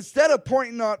 instead of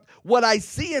pointing out what I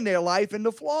see in their life and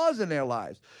the flaws in their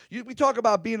lives. We talk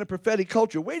about being a prophetic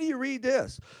culture. Wait till you read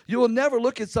this. You will never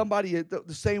look at somebody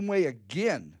the same way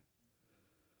again.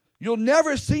 You'll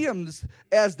never see them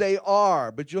as they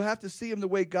are, but you'll have to see them the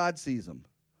way God sees them.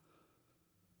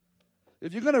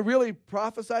 If you're going to really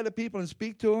prophesy to people and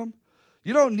speak to them,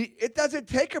 it doesn't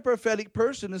take a prophetic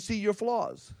person to see your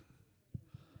flaws.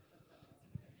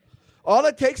 All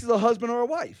it takes is a husband or a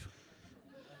wife.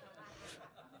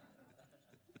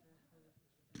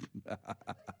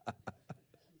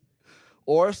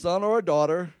 Or a son or a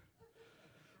daughter,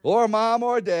 or a mom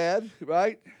or a dad,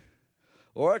 right?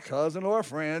 Or a cousin or a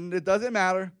friend. It doesn't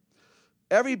matter.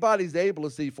 Everybody's able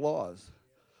to see flaws.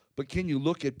 But can you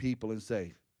look at people and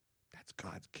say, that's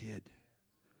God's kid?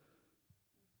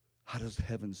 How does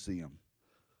heaven see him?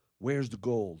 Where's the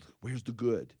gold? Where's the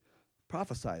good?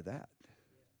 Prophesy that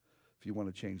if you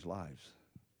want to change lives.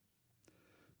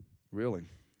 Really.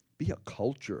 Be a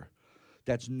culture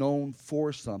that's known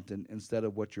for something instead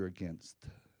of what you're against.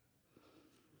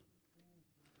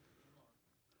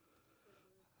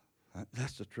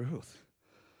 That's the truth.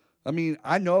 I mean,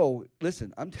 I know,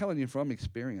 listen, I'm telling you from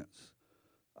experience,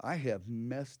 I have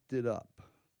messed it up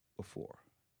before.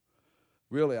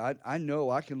 Really, I know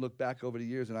I can look back over the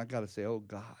years and I got to say, oh,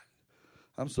 God,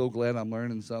 I'm so glad I'm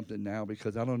learning something now,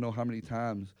 because I don't know how many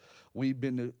times we've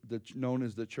been known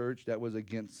as the church that was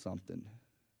against something.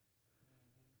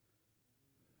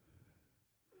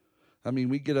 I mean,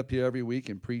 we get up here every week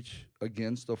and preach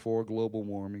against or for global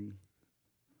warming.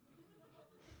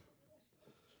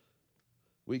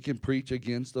 We can preach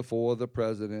against or for the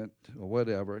president or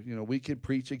whatever. You know, we can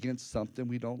preach against something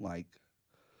we don't like,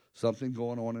 something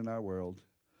going on in our world.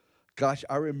 Gosh,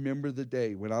 I remember the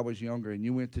day when I was younger and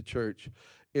you went to church,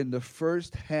 and the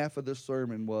first half of the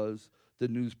sermon was the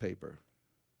newspaper.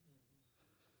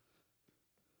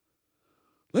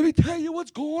 Let me tell you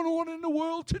what's going on in the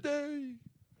world today.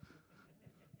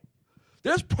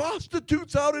 There's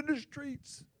prostitutes out in the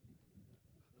streets.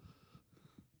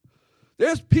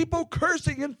 There's people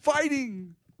cursing and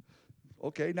fighting.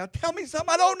 Okay, now tell me something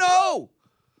I don't know.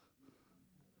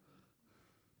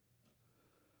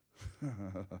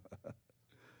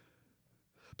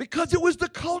 Because it was the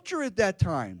culture at that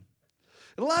time.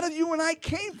 And a lot of you and I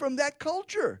came from that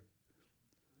culture.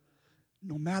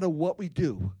 No matter what we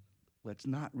do, Let's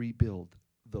not rebuild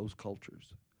those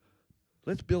cultures.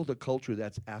 Let's build a culture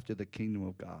that's after the kingdom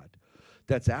of God,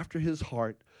 that's after his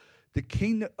heart. A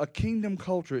kingdom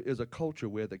culture is a culture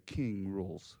where the king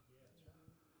rules.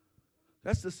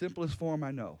 That's the simplest form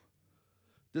I know.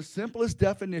 The simplest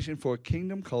definition for a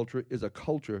kingdom culture is a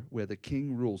culture where the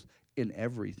king rules in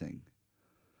everything.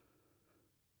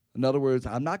 In other words,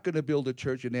 I'm not going to build a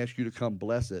church and ask you to come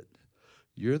bless it.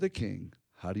 You're the king.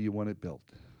 How do you want it built?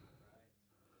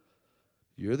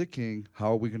 You're the king.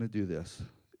 How are we going to do this?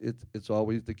 It's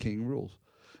always the king rules.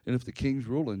 And if the king's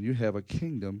ruling, you have a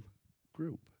kingdom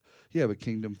group. You have a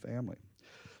kingdom family.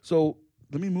 So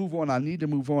let me move on. I need to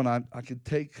move on. I could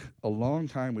take a long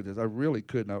time with this. I really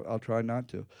could, and I'll try not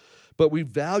to. But we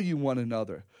value one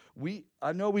another.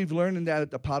 I know we've learned in that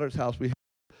at the Potter's House. We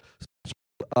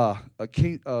have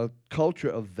a culture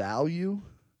of value.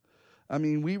 I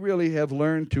mean, we really have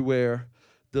learned to where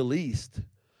the least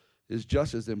is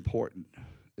just as important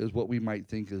as what we might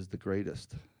think is the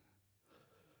greatest.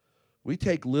 We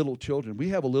take little children. We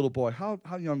have a little boy. How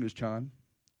young is Sean?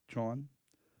 Sean?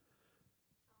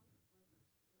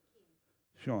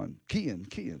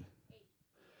 Kean.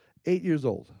 8 years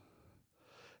old.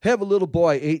 Have a little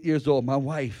boy, 8 years old. My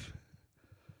wife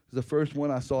is the first one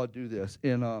I saw do this.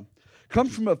 And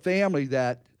comes from a family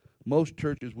that most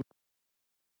churches would.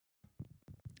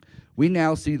 We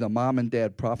now see the mom and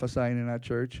dad prophesying in our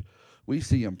church. We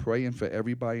see them praying for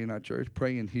everybody in our church,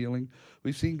 praying healing.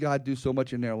 We've seen God do so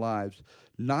much in their lives,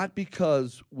 not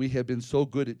because we have been so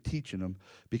good at teaching them,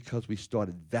 because we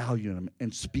started valuing them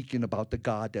and speaking about the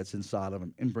God that's inside of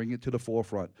them and bring it to the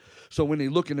forefront. So when they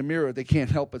look in the mirror, they can't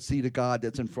help but see the God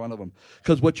that's in front of them,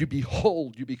 because what you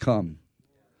behold, you become.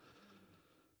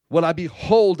 What I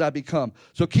behold, I become.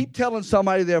 So keep telling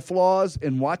somebody their flaws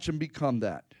and watch them become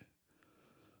that.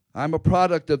 I'm a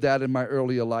product of that in my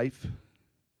earlier life.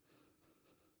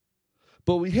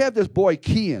 But we have this boy,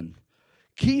 Kean.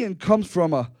 Kean comes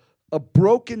from a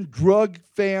broken drug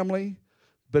family,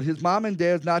 but his mom and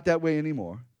dad's not that way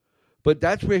anymore. But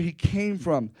that's where he came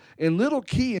from. And little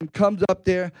Kean comes up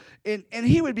there, and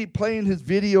he would be playing his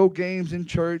video games in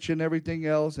church and everything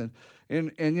else. And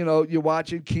you know, you're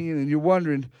watching Kean, and you're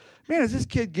wondering, man, is this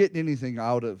kid getting anything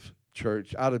out of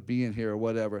church, out of being here or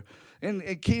whatever? And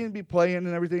Kean be playing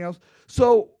and everything else.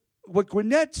 So what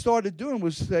Gwinnett started doing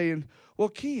was saying, well,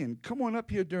 Kean, come on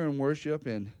up here during worship,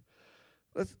 and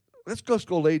let's just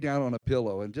go lay down on a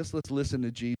pillow and just let's listen to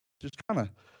Jesus. Just kind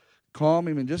of calm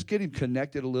him and just get him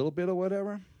connected a little bit or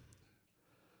whatever.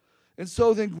 And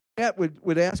so then Gwinnett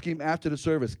would ask him after the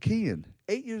service, Kean,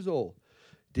 8 years old,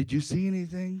 did you see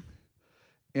anything?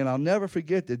 And I'll never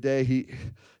forget the day he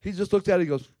just looked at it, he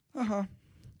goes, uh-huh.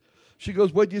 She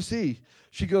goes, what'd you see?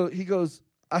 He goes,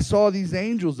 I saw these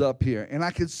angels up here, and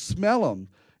I could smell them.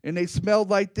 And they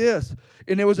smelled like this.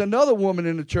 And there was another woman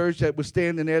in the church that was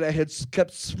standing there that had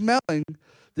kept smelling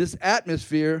this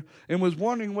atmosphere and was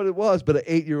wondering what it was, but an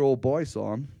 8-year-old boy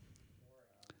saw him.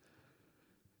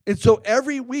 And so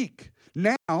every week,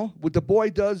 now, what the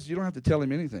boy does, you don't have to tell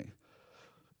him anything.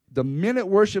 The minute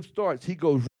worship starts, he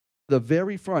goes to the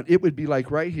very front. It would be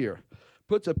like right here.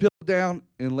 Puts a pillow down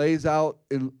and lays out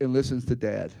and listens to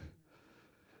Dad.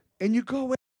 And you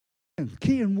go in,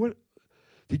 Kean, what?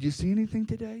 Did you see anything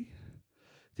today?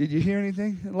 Did you hear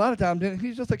anything? And a lot of times,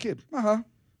 he's just a kid. Uh-huh.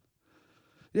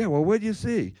 Yeah, well, what did you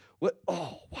see? What?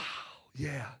 Oh, wow,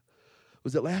 yeah.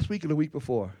 Was it last week or the week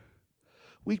before?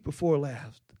 Week before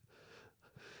last.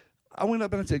 I went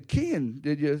up and I said, Kean,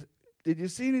 did you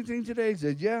see anything today? He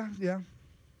said, yeah.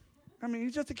 I mean,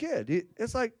 he's just a kid.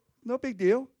 It's like, no big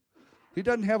deal. He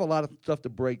doesn't have a lot of stuff to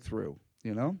break through,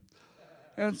 you know?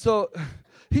 And so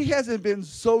he hasn't been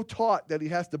so taught that he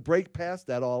has to break past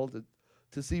that all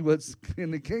to see what's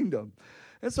in the kingdom.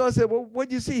 And so I said, well, what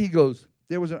did you see? He goes,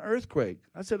 there was an earthquake.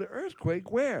 I said, an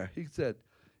earthquake? Where? He said,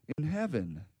 in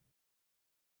heaven.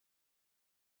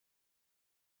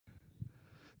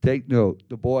 Take note,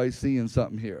 the boy's seeing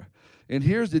something here. And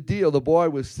here's the deal. The boy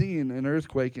was seeing an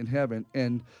earthquake in heaven,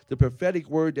 and the prophetic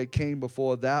word that came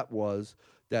before that was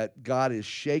that God is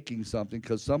shaking something,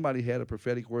 because somebody had a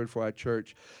prophetic word for our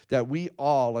church that we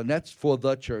all, and that's for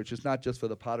the church, it's not just for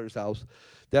the Potter's House,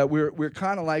 that we're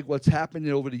kind of like what's happening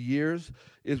over the years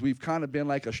is we've kind of been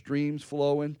like a stream's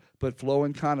flowing, but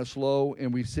flowing kind of slow,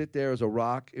 and we sit there as a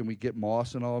rock, and we get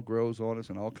moss and all grows on us,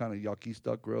 and all kind of yucky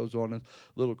stuff grows on us.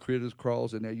 Little critters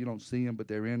crawls in there. You don't see them, but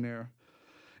they're in there.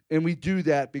 And we do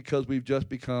that because we've just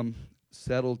become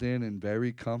settled in and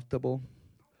very comfortable.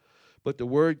 But the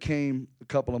word came a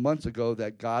couple of months ago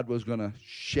that God was going to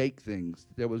shake things.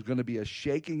 There was going to be a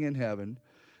shaking in heaven,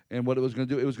 And what it was going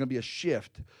to do, it was going to be a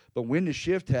shift. But when the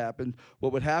shift happened,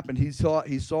 what would happen, he saw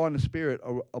in the spirit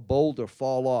a boulder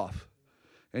fall off.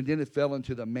 And then it fell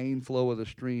into the main flow of the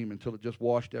stream until it just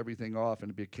washed everything off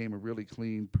and it became a really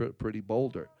clean, pretty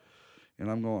boulder. And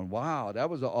I'm going, wow, that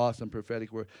was an awesome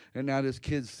prophetic word. And now this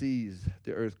kid sees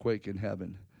the earthquake in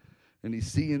heaven. And he's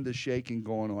seeing the shaking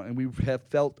going on. And we have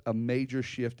felt a major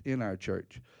shift in our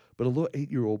church. But a little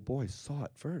 8-year-old boy saw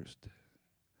it first.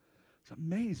 It's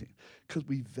amazing. Because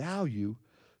we value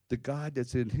the God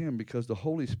that's in him, because the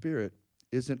Holy Spirit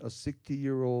isn't a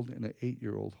 60-year-old and an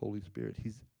 8-year-old Holy Spirit.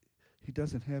 He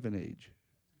doesn't have an age.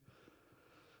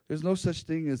 There's no such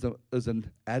thing as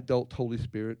an adult Holy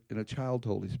Spirit and a child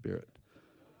Holy Spirit.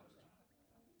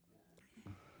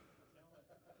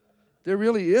 There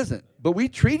really isn't. But we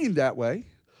treat him that way,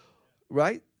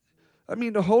 right? I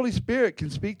mean, the Holy Spirit can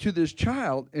speak to this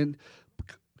child, and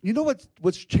you know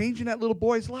what's changing that little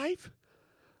boy's life?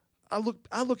 I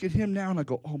look at him now and I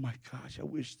go, oh my gosh, I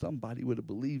wish somebody would have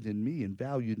believed in me and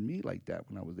valued me like that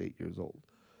when I was 8 years old.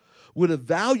 Would have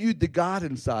valued the God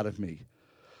inside of me.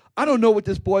 I don't know what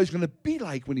this boy's going to be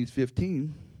like when he's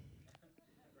 15.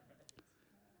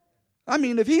 I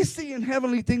mean, if he's seeing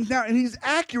heavenly things now, and he's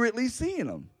accurately seeing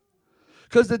them.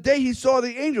 Because the day he saw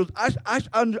the angels,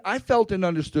 I felt and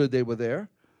understood they were there.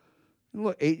 A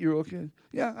little 8-year-old kid.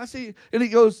 Yeah, I see. And he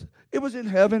goes, it was in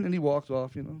heaven, and he walks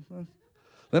off,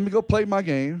 Let me go play my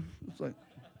game. It's like,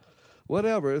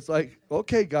 whatever. It's like,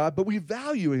 okay, God, but we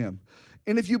value him.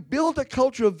 And if you build a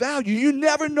culture of value, you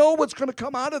never know what's going to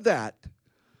come out of that.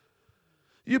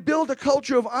 You build a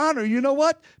culture of honor. You know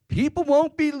what? People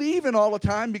won't be leaving all the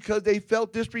time because they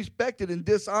felt disrespected and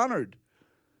dishonored.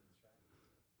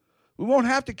 We won't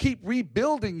have to keep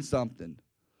rebuilding something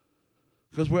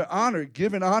because we're honored,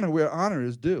 giving honor where honor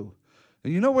is due.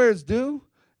 And you know where it's due?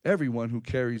 Everyone who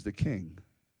carries the king.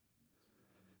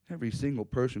 Every single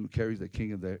person who carries the king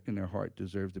in their heart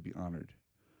deserves to be honored.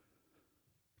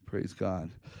 Praise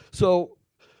God. So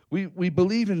we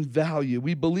believe in value.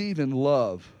 We believe in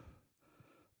love.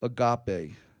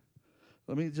 Agape.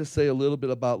 Let me just say a little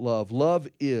bit about love. Love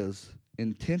is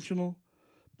intentional,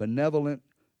 benevolent,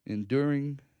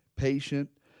 enduring, patient,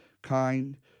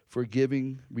 kind,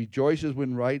 forgiving, rejoices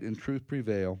when right and truth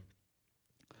prevail,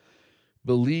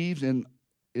 believes and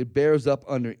it bears up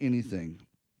under anything,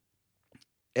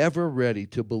 ever ready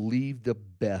to believe the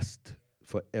best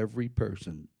for every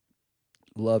person.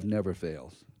 Love never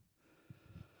fails.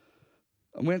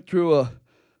 I went through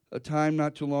a time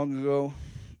not too long ago,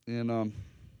 and I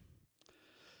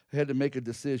had to make a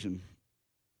decision.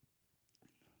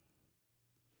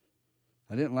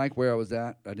 I didn't like where I was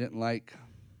at. I didn't like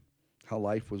how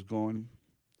life was going.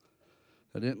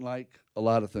 I didn't like a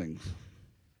lot of things.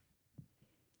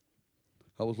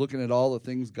 I was looking at all the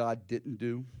things God didn't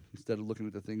do instead of looking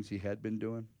at the things he had been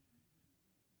doing.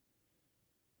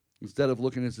 Instead of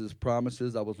looking at his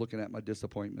promises, I was looking at my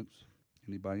disappointments.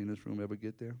 Anybody in this room ever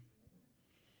get there?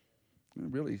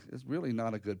 It's really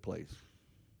not a good place.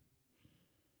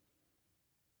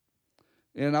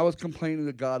 And I was complaining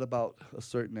to God about a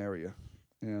certain area,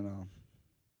 and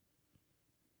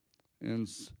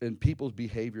people's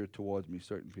behavior towards me,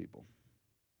 certain people.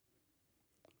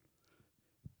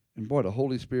 And boy, the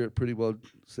Holy Spirit pretty well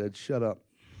said, "Shut up."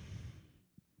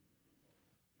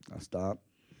 I stopped.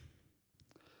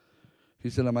 He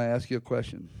said, "I'm going to ask you a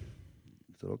question."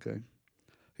 I said, "Okay."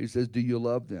 He says, "Do you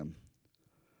love them?"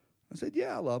 I said,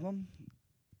 "Yeah, I love them."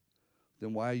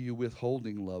 "Then why are you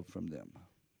withholding love from them?"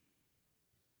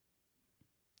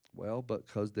 "Well,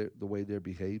 because the way they're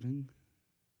behaving."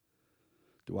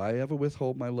 "Do I ever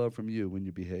withhold my love from you when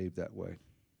you behave that way?"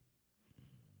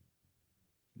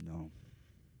 No.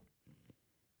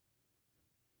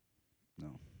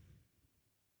 No.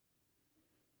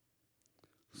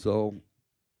 So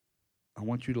I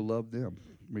want you to love them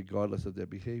regardless of their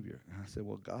behavior. And I said,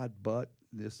 "Well, God, but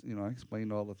this," I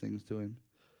explained all the things to him.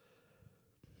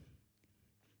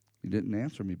 He didn't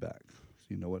answer me back. So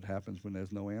you know what happens when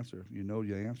there's no answer. You know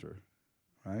your answer,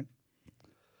 right?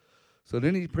 So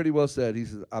then he pretty well said, he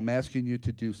says, "I'm asking you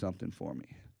to do something for me.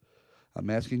 I'm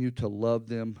asking you to love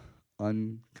them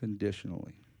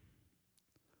unconditionally."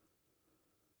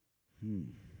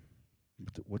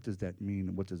 What does that mean,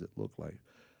 and what does it look like?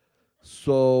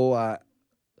 So I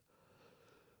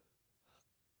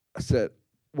said,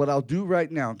 "What I'll do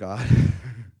right now, God,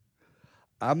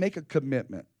 I'll make a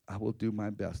commitment. I will do my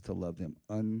best to love them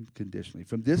unconditionally."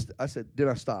 From this, I said, then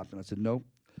I stopped, and I said, "No,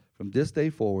 from this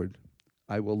day forward,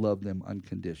 I will love them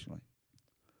unconditionally.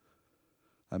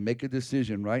 I make a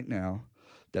decision right now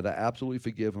that I absolutely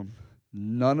forgive them.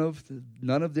 None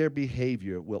of their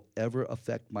behavior will ever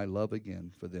affect my love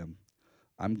again for them.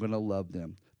 I'm going to love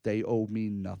them They owe me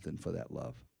nothing for that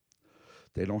love.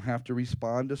 They don't have to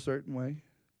respond a certain way.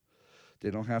 They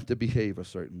don't have to behave a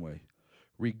certain way.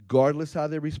 Regardless how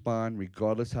they respond,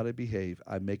 regardless how they behave,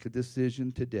 I make a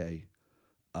decision today.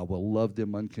 I will love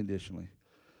them unconditionally.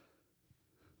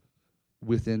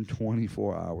 Within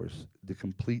 24 hours, the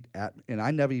complete and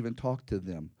I never even talked to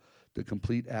them. The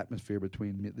complete atmosphere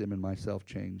between them and myself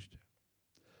changed.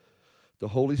 The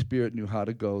Holy Spirit knew how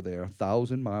to go there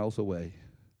 1,000 miles away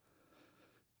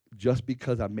just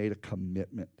because I made a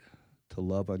commitment to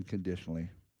love unconditionally.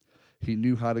 He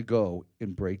knew how to go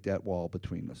and break that wall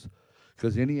between us.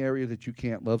 Because any area that you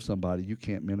can't love somebody, you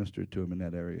can't minister to them in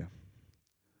that area.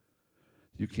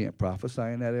 You can't prophesy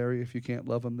in that area if you can't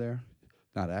love them there.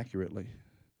 Not accurately.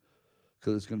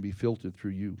 Because it's going to be filtered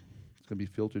through you. It's going to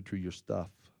be filtered through your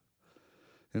stuff.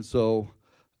 And so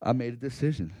I made a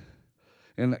decision.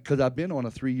 And because I've been on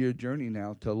a 3-year journey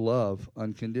now to love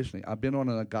unconditionally. I've been on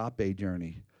an agape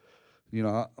journey. You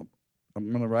know, I'm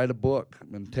going to write a book.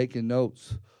 I'm taking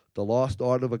notes. The Lost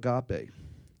Art of Agape.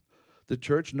 The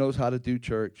church knows how to do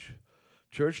church.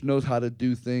 Church knows how to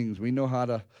do things. We know how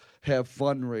to have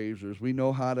fundraisers. We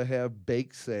know how to have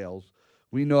bake sales.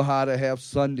 We know how to have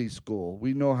Sunday school.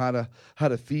 We know how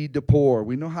to feed the poor.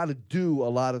 We know how to do a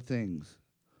lot of things.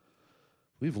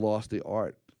 We've lost the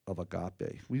art of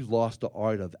agape. We've lost the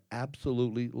art of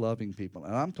absolutely loving people.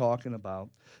 And I'm talking about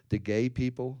the gay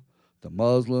people, the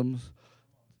Muslims,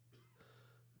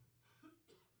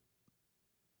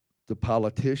 the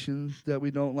politicians that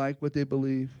we don't like what they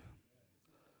believe.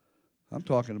 I'm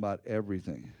talking about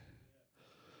everything.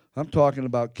 I'm talking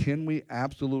about, can we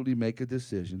absolutely make a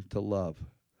decision to love?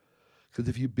 Because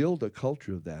if you build a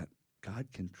culture of that, God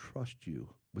can trust you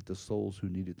with the souls who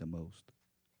need it the most.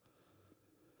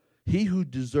 He who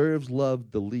deserves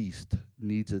love the least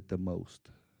needs it the most.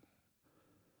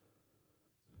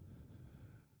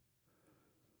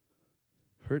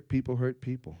 Hurt people hurt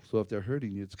people. So if they're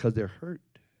hurting you, it's because they're hurt.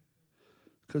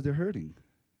 Because they're hurting.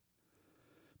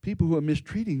 People who are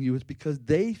mistreating you, it's because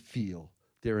they feel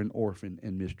they're an orphan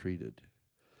and mistreated.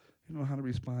 You don't know how to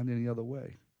respond any other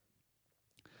way.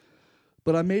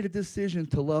 But I made a decision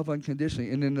to love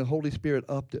unconditionally, and then the Holy Spirit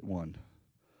upped it one.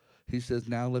 He says,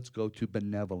 now let's go to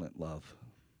benevolent love.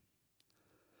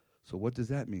 So what does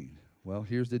that mean? Well,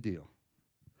 here's the deal.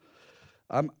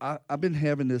 I've been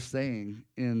having this saying,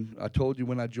 and I told you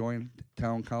when I joined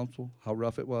town council how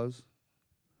rough it was.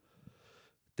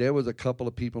 There was a couple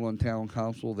of people on town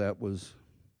council that was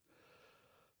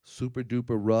super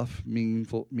duper rough,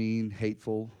 mean,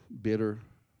 hateful, bitter.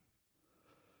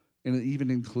 And it even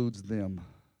includes them.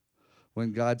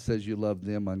 When God says you love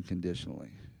them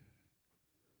unconditionally.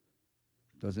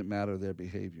 Doesn't matter their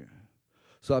behavior.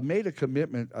 So I've made a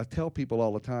commitment. I tell people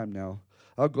all the time now,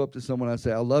 I'll go up to someone and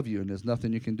say, I love you, and there's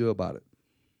nothing you can do about it.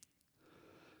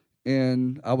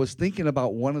 And I was thinking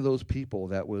about one of those people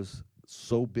that was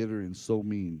so bitter and so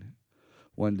mean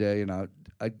one day, and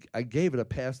I gave him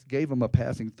a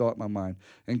passing thought in my mind.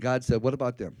 And God said, what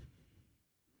about them?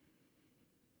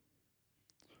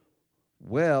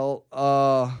 Well,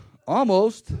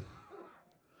 almost.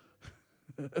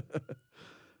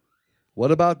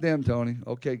 What about them, Tony?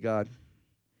 Okay, God.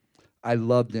 I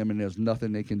love them, and there's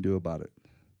nothing they can do about it.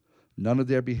 None of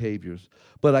their behaviors.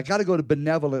 But I got to go to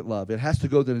benevolent love. It has to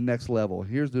go to the next level.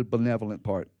 Here's the benevolent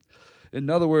part. In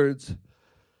other words,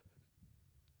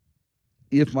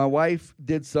 if my wife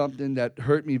did something that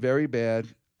hurt me very bad,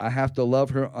 I have to love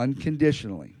her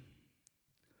unconditionally.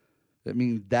 That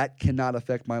means that cannot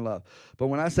affect my love. But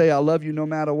when I say I love you no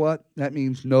matter what, that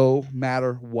means no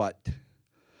matter what.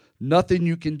 Nothing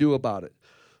you can do about it.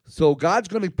 So God's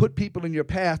going to put people in your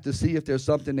path to see if there's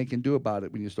something they can do about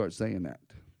it when you start saying that.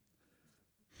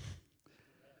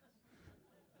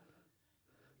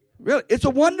 Really, it's a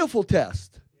wonderful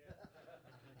test.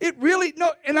 It really,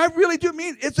 no, and I really do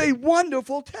mean it's a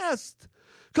wonderful test.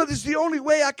 Because it's the only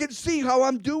way I can see how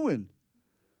I'm doing.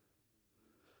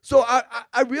 So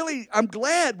I'm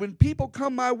glad when people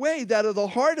come my way that are the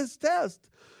hardest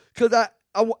test. Because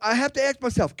I have to ask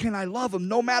myself, can I love them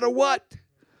no matter what?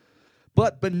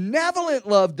 But benevolent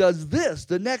love does this.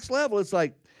 The next level, it's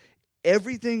like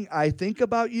everything I think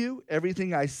about you,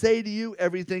 everything I say to you,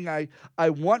 everything I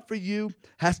want for you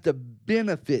has to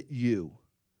benefit you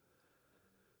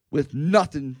with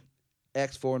nothing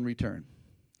X for in return.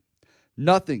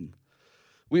 Nothing.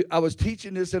 I was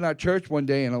teaching this in our church one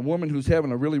day, and a woman who's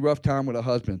having a really rough time with her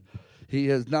husband. He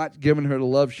has not given her the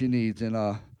love she needs,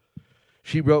 and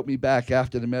she wrote me back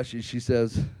after the message. She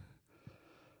says,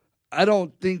 I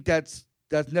don't think that's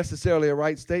necessarily a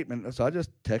right statement. So I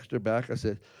just texted her back. I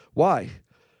said, why?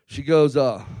 She goes,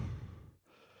 I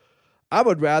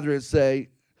would rather it say,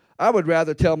 I would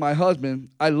rather tell my husband,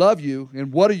 I love you,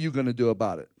 and what are you going to do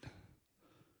about it?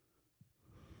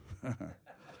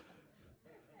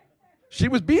 She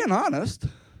was being honest.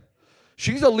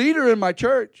 She's a leader in my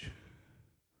church.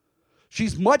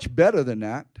 She's much better than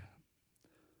that.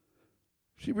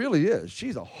 She really is.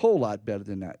 She's a whole lot better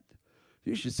than that.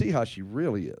 You should see how she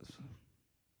really is.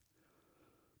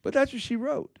 But that's what she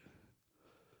wrote.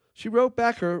 She wrote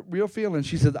back her real feelings.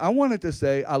 She said, I wanted to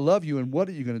say, I love you, and what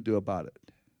are you going to do about it?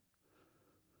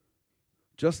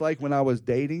 Just like when I was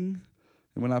dating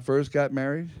and when I first got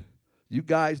married, you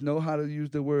guys know how to use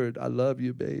the word, I love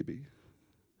you, baby.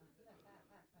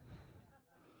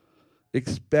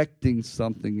 Expecting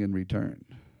something in return.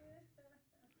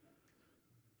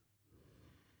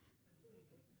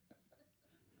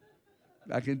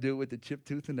 I can do it with the chipped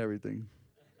tooth and everything.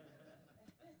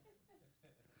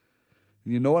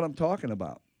 You know what I'm talking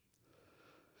about.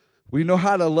 We know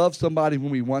how to love somebody when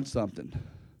we want something.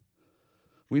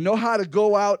 We know how to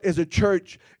go out as a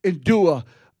church and do a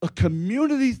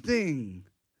community thing,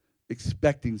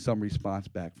 expecting some response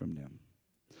back from them.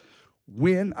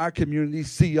 When our community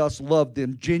see us love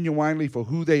them genuinely for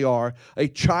who they are, a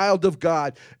child of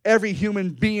God, every human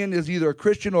being is either a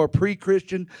Christian or a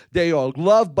pre-Christian. They are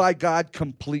loved by God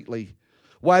completely.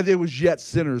 While they was yet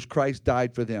sinners, Christ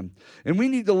died for them. And we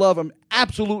need to love them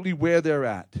absolutely where they're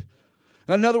at.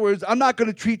 In other words, I'm not going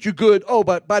to treat you good. Oh,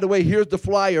 but by the way, here's the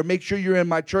flyer. Make sure you're in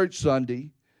my church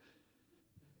Sunday.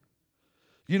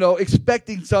 You know,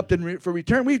 expecting something for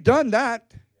return. We've done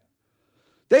that.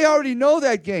 They already know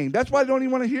that game. That's why they don't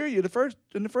even want to hear you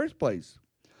in the first place.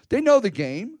 They know the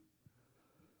game.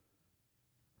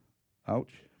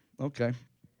 Ouch. Okay.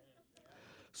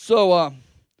 So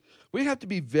we have to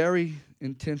be very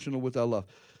intentional with our love.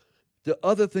 The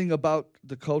other thing about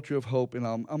the culture of hope, and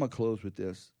I'm going to close with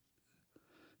this.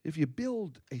 If you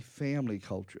build a family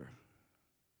culture,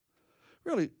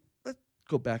 really, let's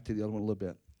go back to the other one a little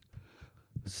bit.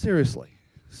 Seriously.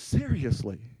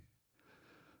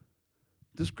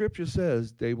 The scripture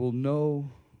says they will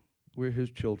know we're his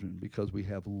children because we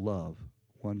have love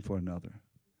one for another.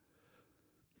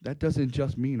 That doesn't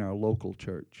just mean our local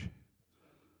church.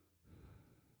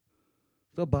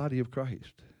 The body of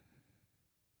Christ.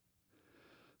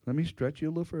 Let me stretch you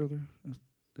a little further.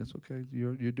 That's okay.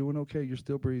 You're doing okay. You're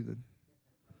still breathing.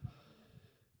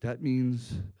 That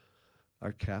means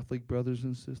our Catholic brothers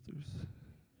and sisters.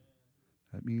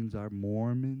 That means our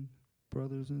Mormon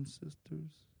brothers and sisters.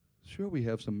 Sure, we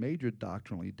have some major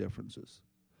doctrinally differences.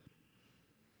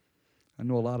 I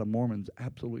know a lot of Mormons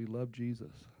absolutely love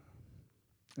Jesus.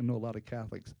 I know a lot of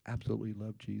Catholics absolutely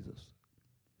love Jesus.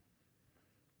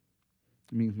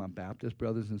 It means my Baptist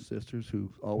brothers and sisters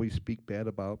who always speak bad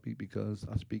about me because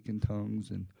I speak in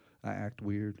tongues and I act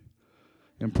weird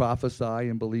and prophesy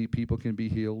and believe people can be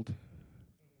healed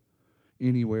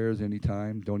anywhere,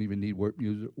 anytime, don't even need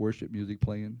worship music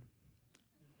playing.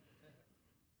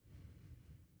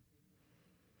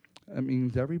 That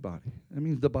means everybody. That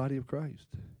means the body of Christ.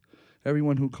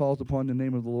 Everyone who calls upon the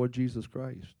name of the Lord Jesus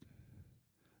Christ.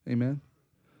 Amen?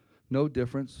 No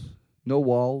difference. No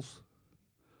walls.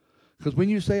 Because when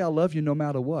you say I love you no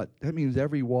matter what, that means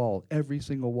every wall, every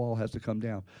single wall has to come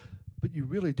down. But you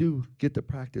really do get to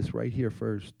practice right here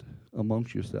first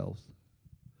amongst yourselves.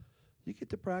 You get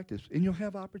to practice, and you'll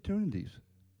have opportunities.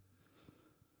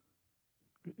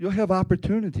 You'll have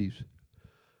opportunities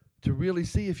to really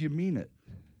see if you mean it.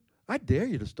 I dare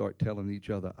you to start telling each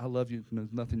other, I love you, and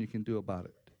there's nothing you can do about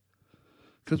it.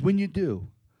 Because when you do,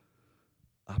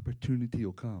 opportunity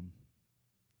will come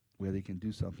where they can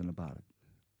do something about it.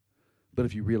 But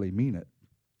if you really mean it,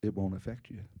 it won't affect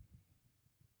you.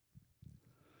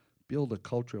 Build a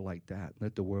culture like that.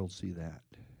 Let the world see that.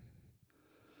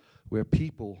 Where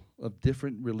people of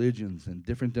different religions and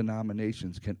different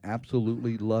denominations can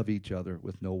absolutely love each other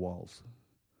with no walls.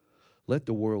 Let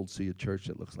the world see a church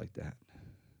that looks like that.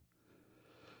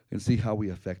 And see how we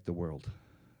affect the world.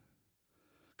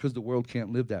 Because the world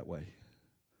can't live that way.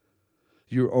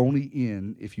 You're only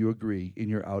in if you agree, and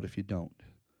you're out if you don't.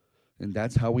 And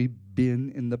that's how we've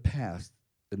been in the past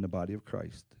in the body of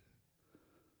Christ.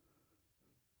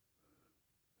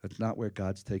 That's not where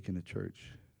God's taking the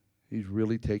church. He's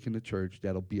really taking the church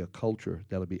that'll be a culture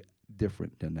that'll be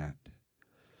different than that.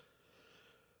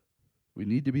 We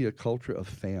need to be a culture of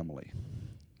family.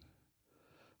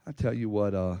 I tell you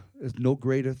what, there's no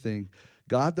greater thing.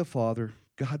 God the Father,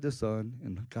 God the Son,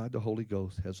 and God the Holy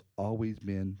Ghost has always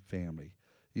been family.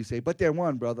 You say, but they're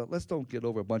one, brother. Let's don't get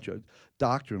over a bunch of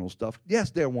doctrinal stuff.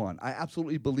 Yes, they're one. I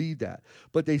absolutely believe that.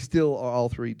 But they still are all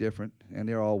three different, and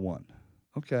they're all one.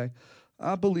 Okay?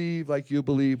 I believe like you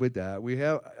believe with that.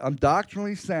 I'm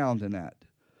doctrinally sound in that.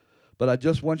 But I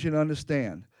just want you to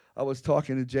understand. I was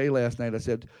talking to Jay last night. I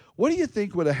said, what do you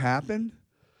think would have happened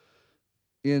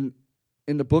in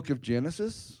the book of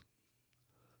Genesis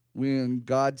when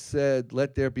God said,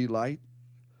 let there be light?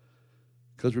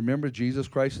 Because remember, Jesus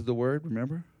Christ is the Word,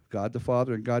 remember? God the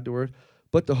Father and God the Word.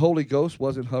 But the Holy Ghost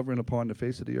wasn't hovering upon the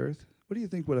face of the earth. What do you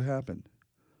think would have happened?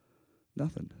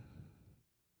 Nothing.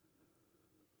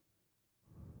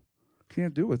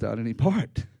 Can't do without any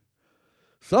part.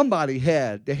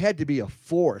 There had to be a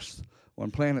force on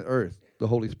planet Earth, the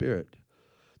Holy Spirit.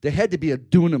 There had to be a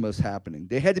dunamis happening.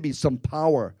 There had to be some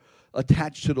power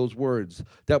attached to those words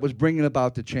that was bringing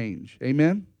about the change.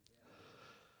 Amen?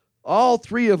 All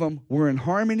three of them were in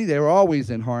harmony. They were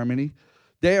always in harmony.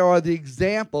 They are the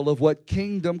example of what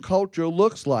kingdom culture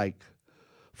looks like.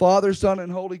 Father, Son,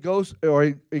 and Holy Ghost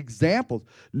are examples.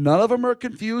 None of them are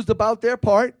confused about their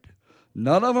part.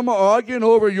 None of them are arguing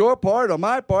over your part or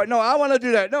my part. No, I want to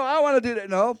do that. No, I want to do that.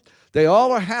 No, they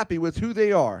all are happy with who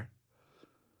they are.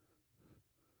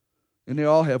 And they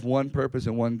all have one purpose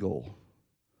and one goal.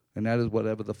 And that is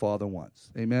whatever the Father wants.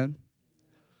 Amen?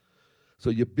 So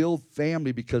you build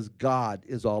family because God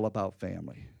is all about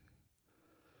family.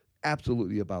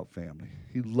 Absolutely about family.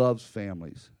 He loves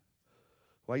families.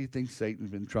 Why do you think Satan's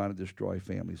been trying to destroy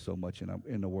families so much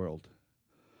in the world?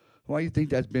 Why do you think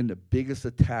that's been the biggest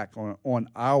attack on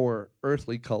our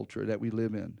earthly culture that we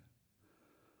live in?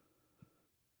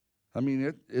 I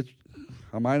mean,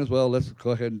 I might as well, let's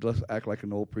go ahead and let's act like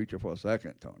an old preacher for a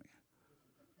second, Tony.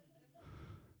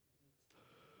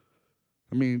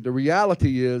 I mean, the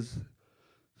reality is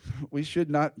we should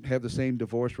not have the same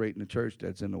divorce rate in the church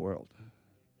that's in the world.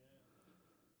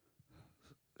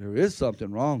 There is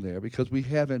something wrong there because we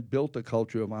haven't built a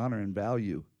culture of honor and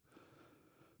value.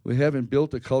 We haven't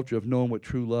built a culture of knowing what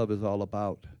true love is all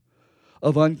about,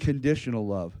 of unconditional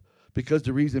love. Because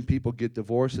the reason people get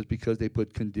divorced is because they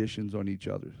put conditions on each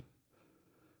other.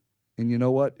 And you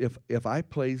know what? If I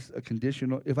put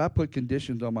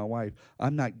conditions on my wife,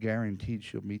 I'm not guaranteed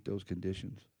she'll meet those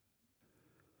conditions.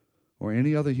 Or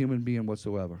any other human being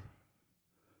whatsoever.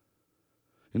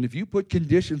 And if you put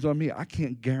conditions on me, I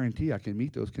can't guarantee I can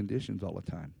meet those conditions all the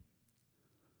time.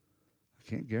 I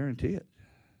can't guarantee it.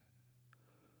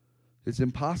 It's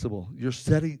impossible. You're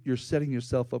setting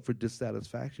yourself up for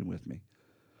dissatisfaction with me.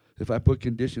 If I put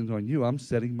conditions on you, I'm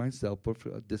setting myself up for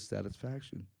a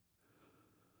dissatisfaction.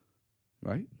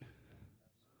 Right?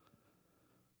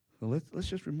 So let's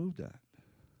just remove that.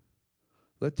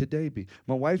 Let today be.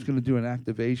 My wife's going to do an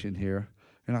activation here,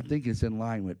 and I think it's in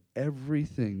line with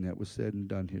everything that was said and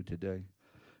done here today.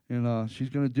 And she's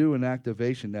going to do an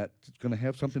activation that's going to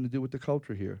have something to do with the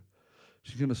culture here.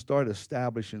 She's going to start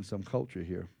establishing some culture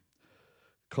here.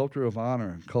 Culture of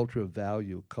honor, culture of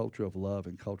value, culture of love,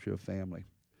 and culture of family.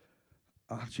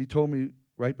 She told me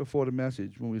right before the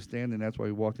message when we were standing, that's why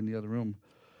we walked in the other room,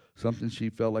 something she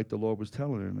felt like the Lord was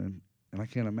telling her, and I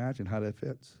can't imagine how that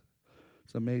fits.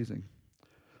 It's amazing.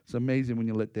 It's amazing when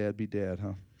you let dad be dad,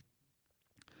 huh?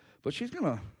 But I'm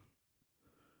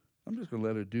just going to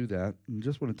let her do that, and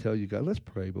just want to tell you guys, let's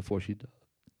pray before she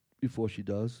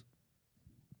does.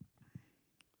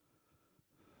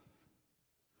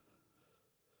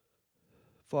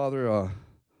 Father,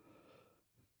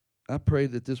 I pray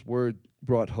that this word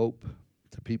brought hope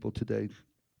to people today.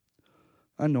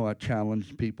 I know I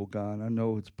challenge people, God. I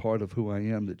know it's part of who I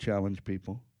am to challenge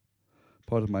people,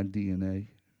 part of my DNA.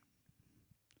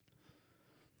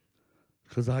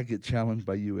 Because I get challenged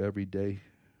by you every day,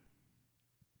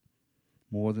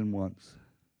 more than once.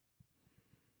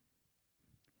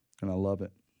 And I love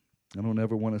it. I don't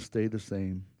ever want to stay the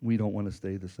same. We don't want to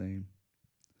stay the same.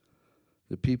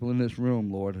 The people in this room,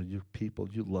 Lord, are your people.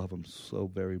 You love them so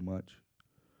very much.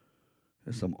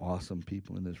 There's some awesome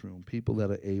people in this room, people that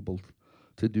are able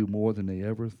to do more than they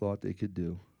ever thought they could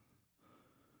do.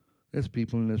 There's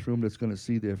people in this room that's going to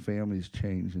see their families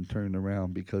change and turn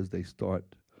around because they start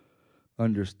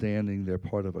understanding they're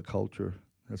part of a culture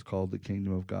that's called the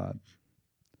kingdom of God.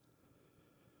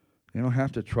 They don't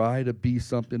have to try to be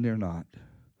something they're not.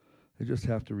 They just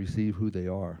have to receive who they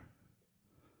are.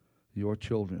 Your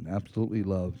children, absolutely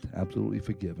loved, absolutely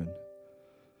forgiven.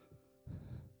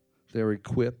 They're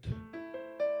equipped.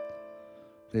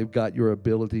 They've got your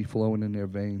ability flowing in their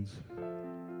veins.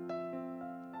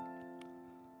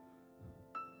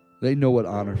 They know what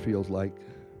honor feels like.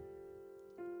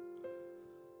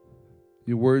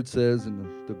 Your word says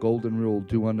in the golden rule,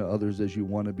 do unto others as you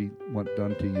want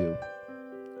done to you.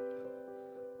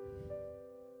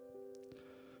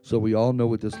 So we all know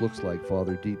what this looks like,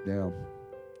 Father, deep down.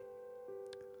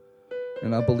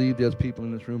 And I believe there's people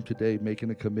in this room today making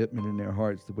a commitment in their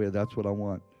hearts to where that's what I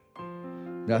want.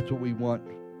 That's what we want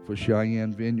for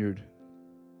Cheyenne Vineyard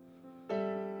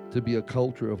to be a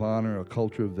culture of honor, a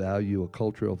culture of value, a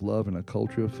culture of love, and a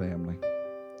culture of family.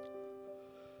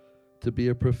 To be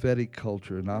a prophetic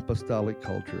culture, an apostolic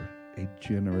culture, a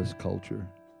generous culture,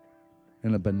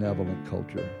 and a benevolent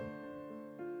culture.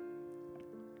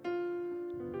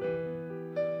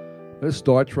 It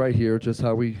starts right here, just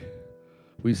how we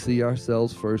see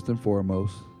ourselves first and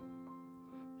foremost,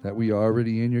 that we are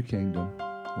already in your kingdom.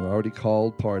 We're already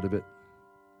called part of it.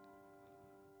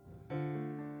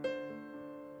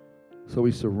 So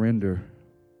we surrender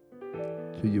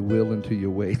to your will and to your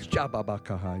ways.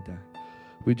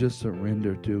 We just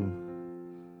surrender to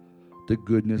the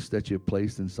goodness that you've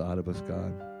placed inside of us,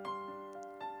 God.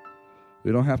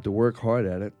 We don't have to work hard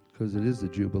at it because it is the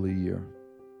Jubilee year.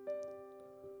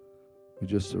 We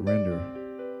just surrender.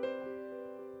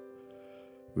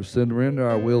 We surrender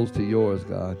our wills to yours,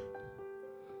 God,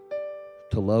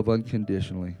 to love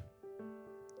unconditionally,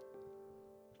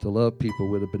 to love people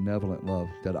with a benevolent love,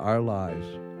 that our lives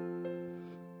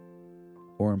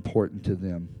are important to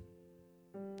them.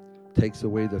 Takes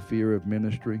away the fear of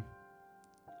ministry,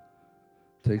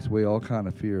 takes away all kind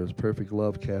of fears. Perfect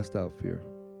love casts out fear.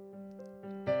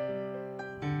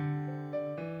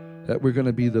 That we're going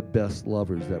to be the best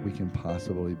lovers that we can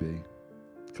possibly be,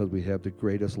 because we have the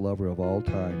greatest lover of all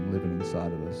time living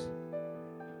inside of us.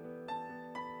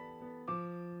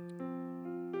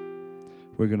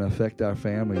 We're going to affect our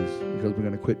families because we're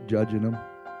going to quit judging them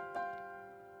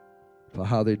for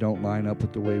how they don't line up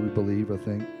with the way we believe or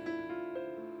think.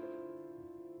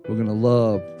 We're going to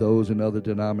love those in other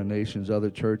denominations,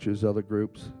 other churches, other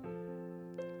groups.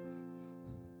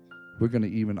 We're going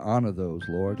to even honor those,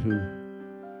 Lord, who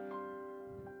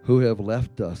have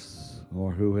left us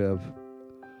or who have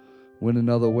went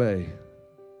another way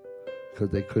because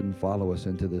they couldn't follow us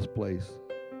into this place.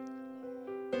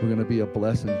 We're going to be a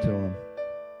blessing to them.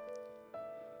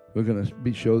 We're going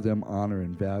to show them honor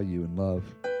and value and love.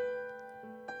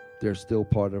 They're still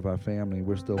part of our family.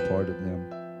 We're still part of them.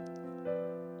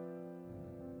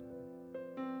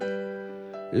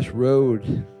 This road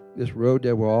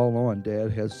that we're all on,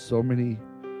 Dad, has so many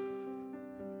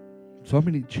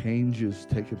changes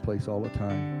taking place all the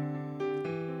time.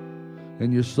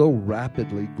 And you're so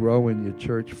rapidly growing your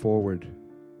church forward.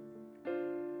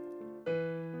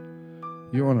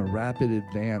 You're on a rapid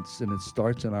advance, and it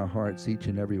starts in our hearts, each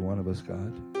and every one of us,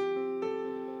 God.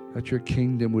 That your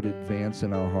kingdom would advance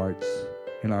in our hearts,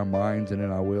 in our minds, and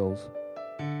in our wills.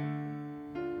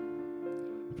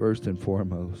 First and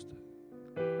foremost.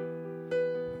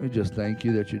 We just thank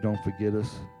you that you don't forget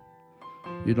us.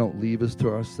 You don't leave us to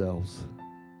ourselves.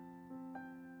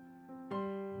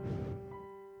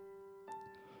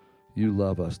 You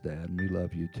love us, Dad, and we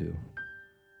love you too.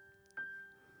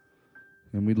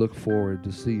 And we look forward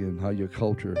to seeing how your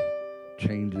culture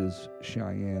changes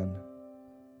Cheyenne.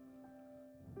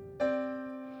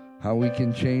 How we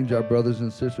can change our brothers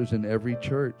and sisters in every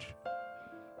church,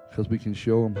 because we can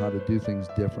show them how to do things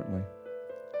differently.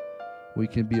 We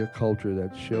can be a culture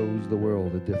that shows the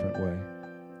world a different way.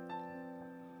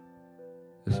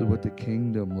 This is what the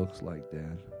kingdom looks like,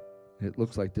 Dad. It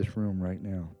looks like this room right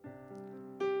now.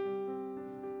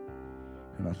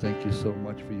 And I thank you so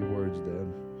much for your words, Dad,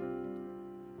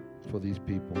 for these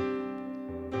people.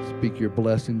 Speak your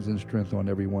blessings and strength on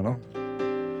every one of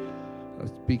them. I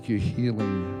speak your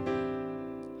healing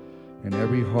in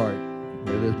every heart.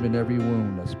 Where there's been every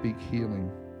wound, I speak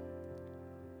healing.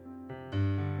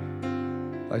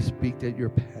 I speak that your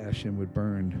passion would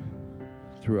burn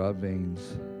through our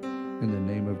veins in the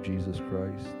name of Jesus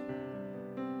Christ.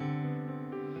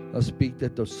 I speak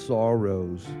that the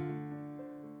sorrows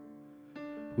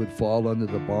would fall under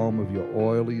the balm of your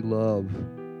oily love,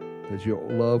 that your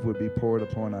love would be poured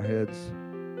upon our heads,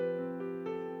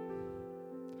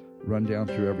 run down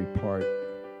through every part.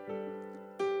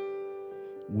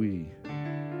 We,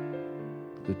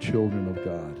 the children of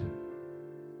God,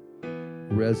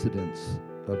 residents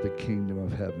of the kingdom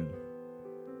of heaven.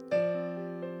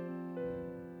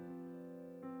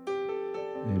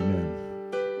 Amen.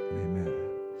 Amen.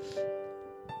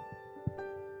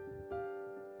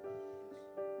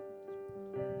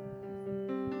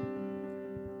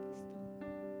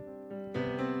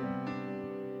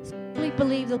 We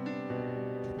believe the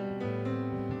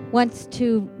wants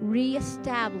to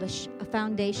reestablish a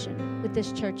foundation with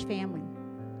this church family.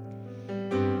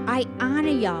 I honor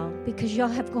y'all because y'all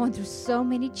have gone through so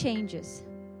many changes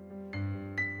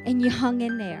and you hung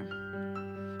in there.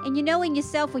 And you know in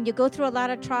yourself, when you go through a lot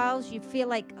of trials, you feel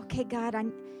like, okay, God,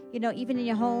 even in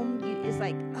your home, it's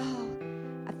like, oh,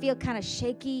 I feel kind of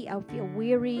shaky. I feel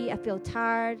weary. I feel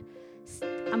tired.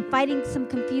 I'm fighting some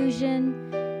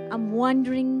confusion. I'm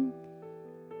wondering,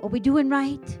 are we doing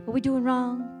right? Are we doing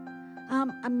wrong?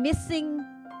 I'm missing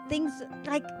things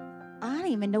like I don't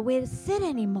even know where to sit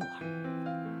anymore.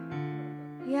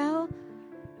 You know?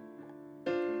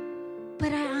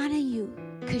 But I honor you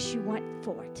because you went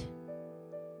for it.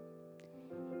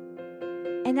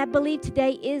 And I believe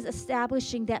today is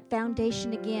establishing that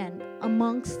foundation again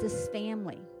amongst this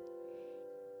family.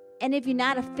 And if you're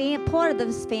not a part of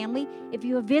this family, if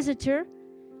you're a visitor,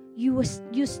 you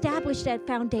establish that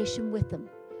foundation with them.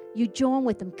 You join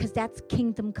with them because that's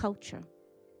kingdom culture.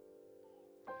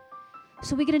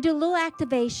 So we're going to do a little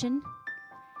activation.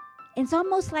 And it's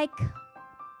almost like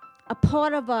a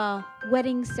part of a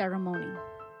wedding ceremony.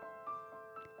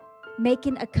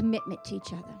 Making a commitment to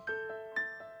each other.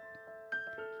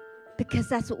 Because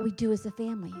that's what we do as a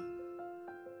family.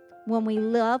 When we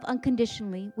love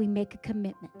unconditionally, we make a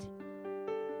commitment.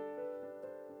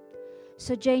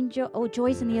 So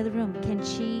Joy's in the other room. Can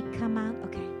she come out?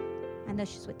 Okay. I know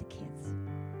she's with the kids.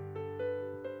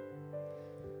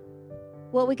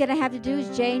 What we're going to have to do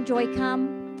is Jay and Joy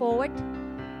come forward.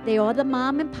 They are the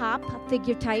mom and pop, a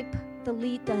figure type,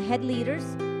 the head leaders.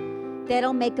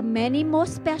 That'll make them many more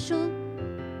special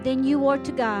than you are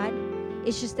to God.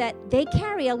 It's just that they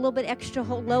carry a little bit extra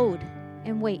whole load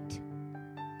and weight.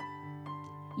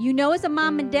 You know, as a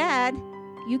mom and dad,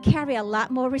 you carry a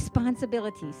lot more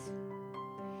responsibilities.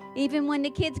 Even when the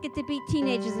kids get to be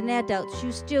teenagers and adults,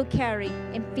 you still carry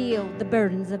and feel the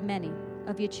burdens of many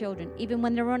of your children, even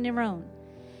when they're on their own.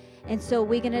 And so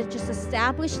we're going to just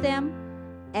establish them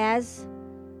as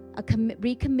a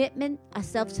recommitment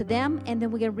ourselves to them, and then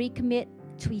we're going to recommit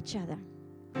to each other.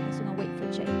 So I'm going to wait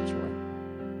for Jay and Joy.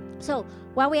 So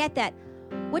while we're at that,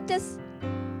 what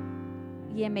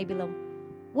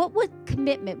would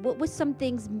commitment, what would some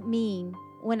things mean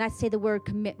when I say the word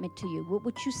commitment to you? What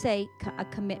would you say a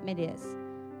commitment is?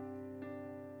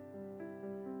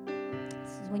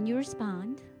 This is when you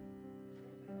respond.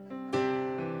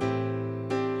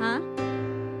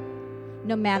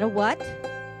 No matter what.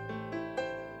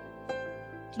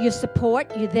 Your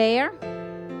support, you're there.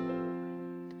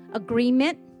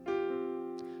 Agreement.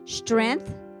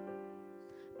 Strength.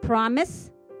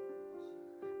 Promise.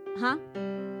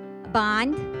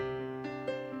 Bond.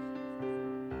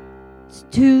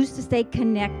 Choose to stay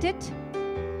connected.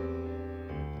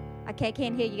 Okay, I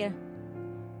can't hear you.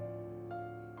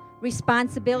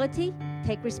 Responsibility.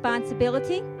 Take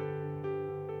responsibility.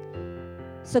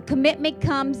 So commitment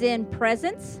comes in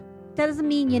presence. That doesn't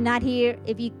mean you're not here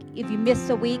if you miss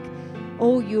a week.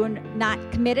 Oh, you're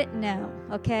not committed? No,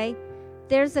 okay?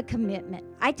 There's a commitment.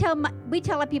 We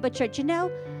tell our people at church,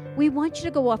 we want you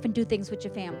to go off and do things with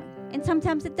your family. And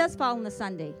sometimes it does fall on a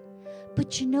Sunday.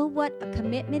 But you know what a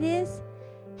commitment is?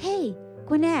 Hey,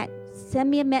 Gwinnett, send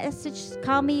me a message,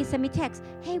 call me, send me a text.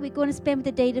 Hey, we're going to spend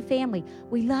the day with the family.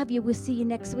 We love you. We'll see you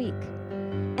next week.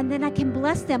 And then I can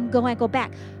bless them, go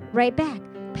back, right back.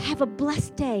 Have a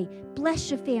blessed day. Bless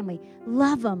your family.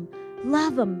 Love them.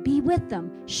 Be with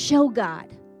them. Show God.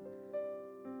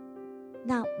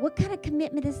 Now, what kind of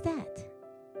commitment is that?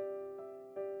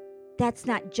 That's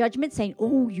not judgment saying,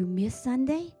 oh, you missed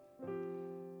Sunday?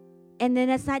 And then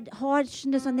that's not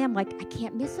harshness on them like, I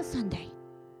can't miss a Sunday.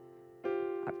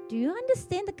 Do you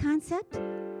understand the concept?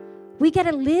 We got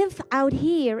to live out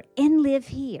here and live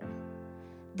here.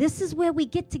 This is where we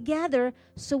get together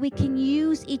so we can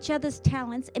use each other's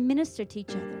talents and minister to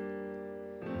each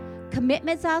other.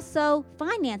 Commitment's also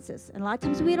finances. And a lot of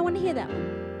times we don't want to hear that one.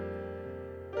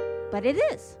 But it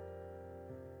is.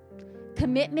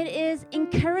 Commitment is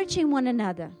encouraging one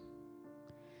another.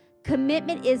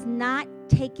 Commitment is not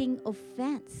taking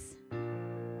offense.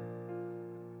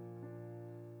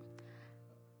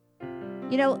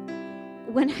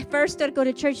 When I first started going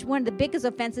to church, one of the biggest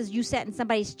offenses, you sat in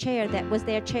somebody's chair that was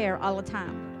their chair all the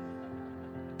time.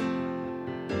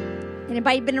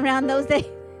 Anybody been around those days?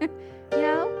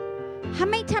 How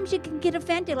many times you can get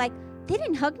offended? Like, they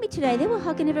didn't hug me today. They were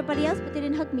hugging everybody else, but they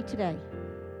didn't hug me today.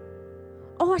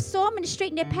 Oh, I saw them in the street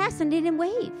and they passed and they didn't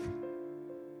wave.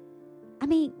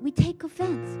 We take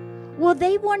offense. Well,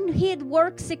 they weren't here to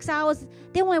work 6 hours.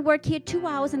 They want to work here 2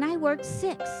 hours and I worked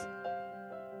 6.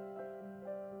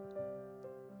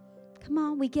 Come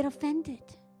on, we get offended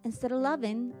instead of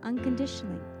loving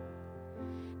unconditionally.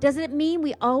 Does it mean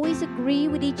we always agree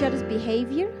with each other's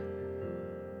behavior?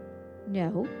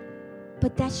 No,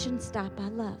 but that shouldn't stop our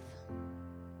love.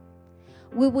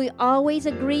 Will we always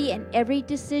agree in every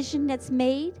decision that's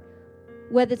made?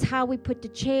 Whether it's how we put the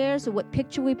chairs or what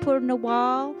picture we put on the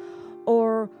wall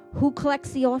or who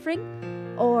collects the offering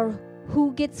or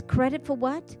who gets credit for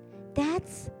what?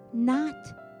 That's not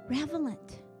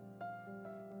relevant.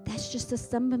 That's just a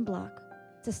stumbling block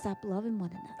to stop loving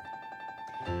one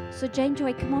another. So Jane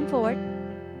Joy, come on forward.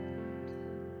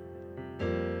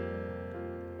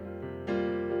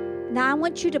 Now I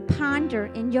want you to ponder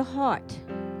in your heart.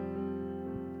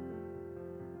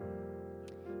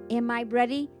 Am I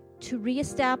ready to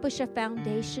reestablish a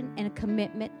foundation and a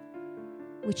commitment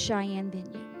with Cheyenne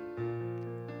Vineyard?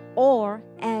 Or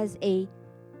as a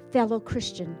fellow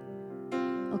Christian,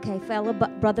 okay, fellow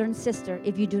brother and sister,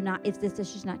 if this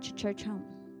is not your church home.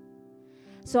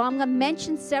 So I'm going to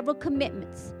mention several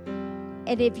commitments.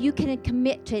 And if you can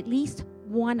commit to at least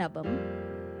one of them,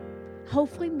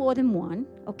 hopefully more than one,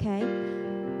 okay?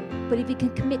 But if you can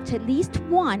commit to at least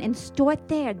one and start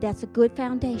there, that's a good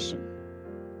foundation.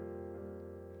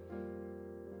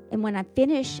 And when I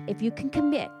finish, if you can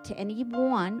commit to any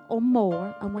one or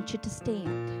more, I want you to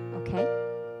stand, okay?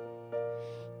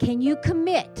 Can you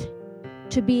commit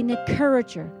to be an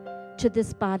encourager to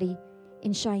this body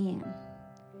in Cheyenne?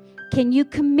 Can you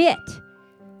commit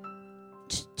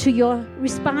to your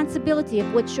responsibility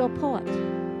of what's your part?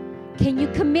 Can you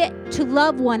commit to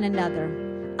love one another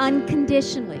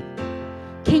unconditionally?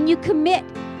 Can you commit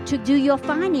to do your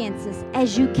finances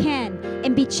as you can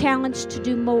and be challenged to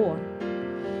do more?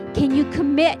 Can you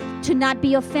commit to not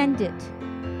be offended?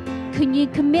 Can you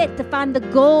commit to find the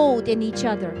gold in each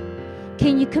other?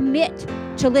 Can you commit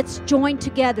to let's join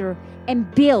together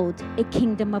and build a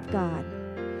kingdom of God?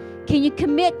 Can you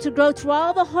commit to go through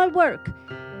all the hard work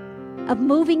of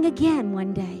moving again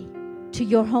one day to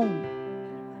your home?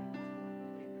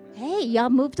 Hey, y'all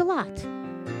moved a lot.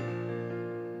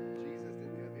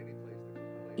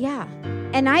 Yeah,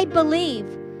 and I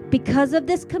believe because of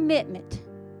this commitment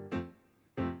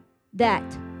that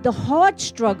the hard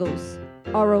struggles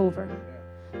are over.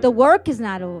 The work is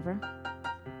not over,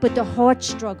 but the hard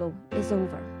struggle is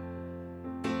over.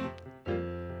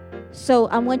 So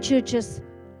I want you to just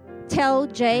tell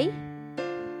Jay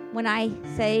when I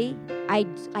say I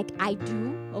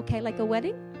do, okay, like a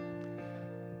wedding.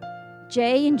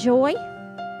 Jay and Joy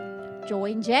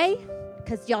and Jay,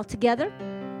 because y'all together,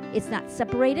 it's not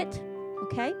separated,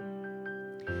 okay?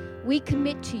 We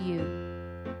commit to you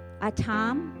our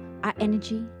time, our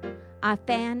energy, our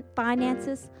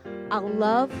finances, our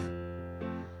love,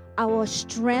 our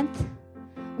strength.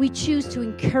 We choose to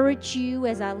encourage you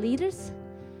as our leaders,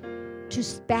 to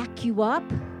back you up,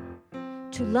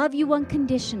 to love you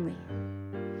unconditionally,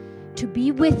 to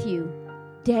be with you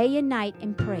day and night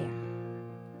in prayer.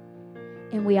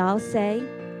 And we all say,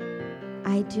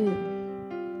 I do.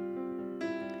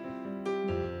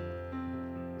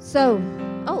 So,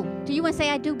 do you want to say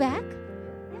I do back?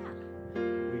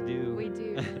 We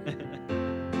do.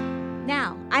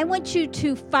 Now, I want you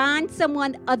to find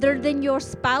someone other than your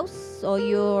spouse or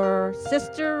your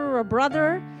sister or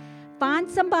brother.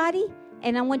 Find somebody,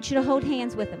 and I want you to hold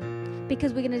hands with them,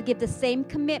 because we're going to give the same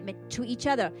commitment to each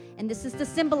other. And this is to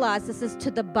symbolize, this is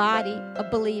to the body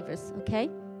of believers, okay?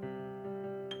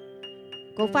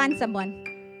 Go find someone.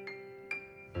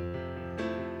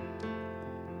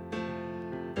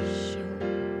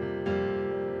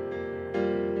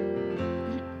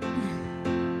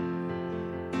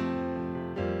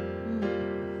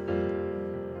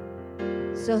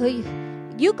 So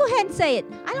you go ahead and say it.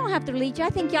 I don't have to lead you. I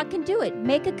think y'all can do it.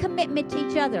 Make a commitment to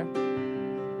each other.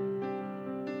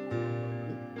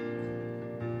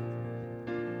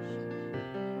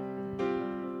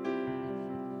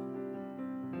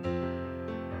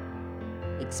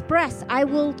 Express, I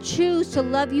will choose to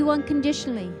love you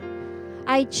unconditionally.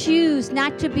 I choose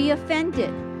not to be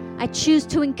offended. I choose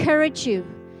to encourage you,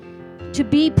 to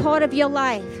be part of your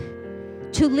life,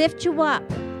 to lift you up.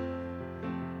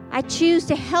 I choose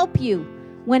to help you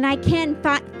when I can,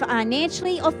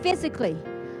 financially or physically.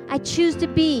 I choose to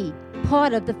be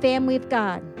part of the family of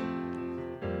God.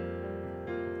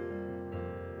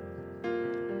 Thank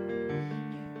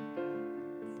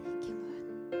you, Lord.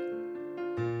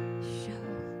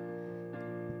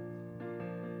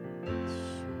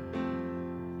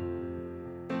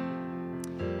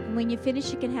 And when you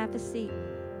finish, you can have a seat.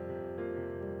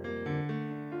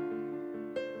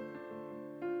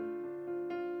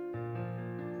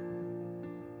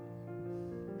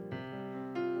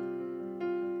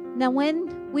 Now, when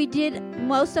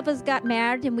most of us got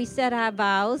married and we said our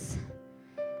vows,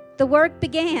 the work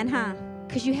began,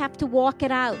 because you have to walk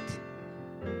it out.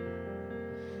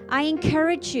 I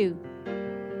encourage you.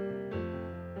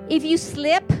 If you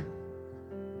slip,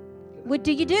 what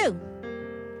do? You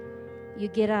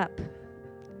get up.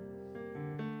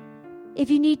 If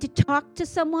you need to talk to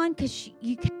someone because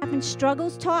you're having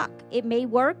struggles, talk. It may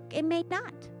work, it may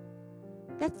not.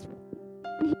 That's.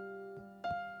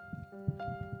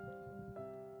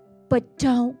 But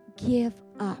don't give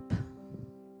up.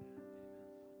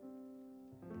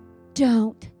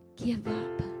 Don't give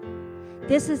up.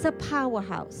 This is a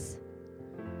powerhouse.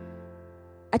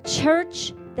 A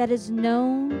church that is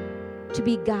known to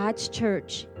be God's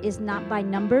church is not by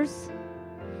numbers.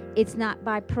 It's not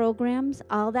by programs.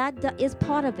 All that is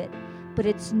part of it. But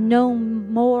it's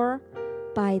known more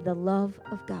by the love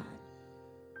of God.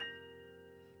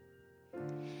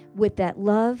 With that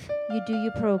love, you do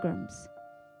your programs.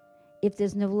 If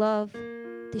there's no love,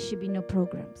 there should be no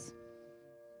programs.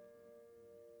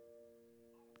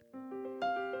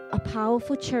 A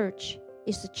powerful church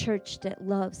is a church that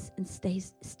loves and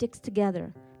sticks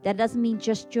together. That doesn't mean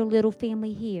just your little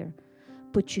family here,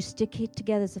 but you stick it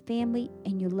together as a family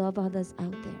and you love others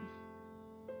out there.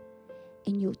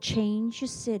 And you'll change your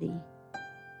city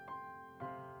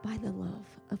by the love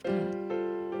of God.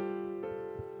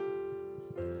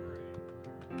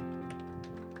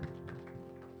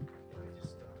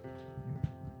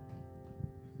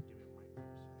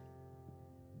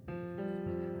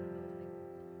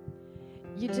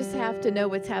 You just have to know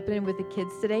what's happening with the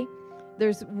kids today.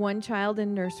 There's one child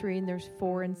in nursery and there's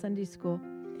 4 in Sunday school.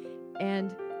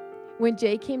 And when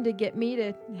Jay came to get me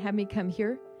to have me come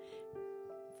here,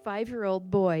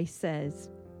 5-year-old boy says,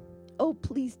 "Oh,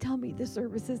 please tell me the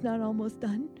service is not almost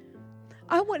done.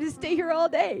 I want to stay here all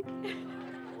day."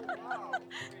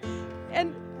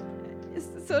 And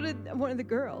so did one of the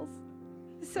girls.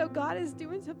 So God is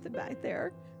doing something back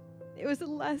there. It was a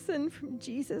lesson from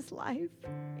Jesus' life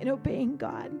in obeying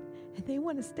God, and they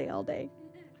want to stay all day.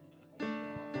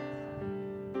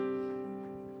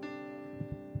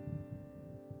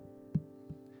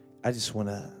 I just want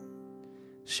to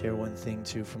share one thing,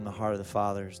 too, from the heart of the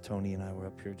Father. As Tony and I were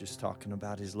up here just talking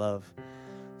about his love.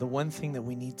 The one thing that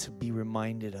we need to be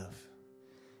reminded of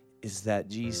is that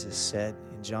Jesus said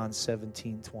in John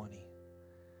 17:20,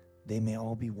 "They may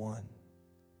all be one,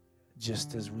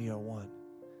 just as we are one."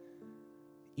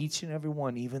 Each and every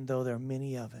one, even though there are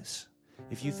many of us.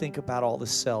 If you think about all the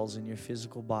cells in your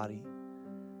physical body,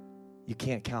 you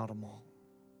can't count them all.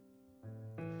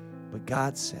 But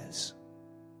God says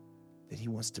that He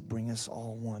wants to bring us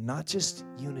all one, not just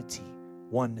unity,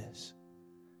 oneness.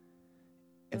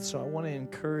 And so I want to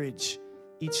encourage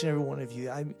each and every one of you.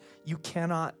 You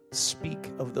cannot speak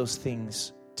of those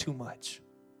things too much.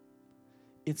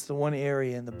 It's the one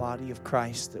area in the body of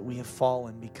Christ that we have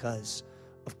fallen because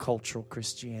of cultural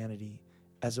Christianity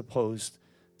as opposed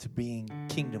to being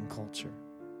kingdom culture.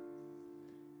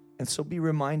 And so be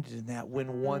reminded in that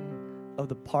when one of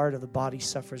the part of the body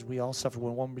suffers, we all suffer.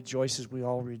 When one rejoices, we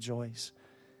all rejoice.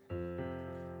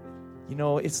 You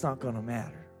know, it's not going to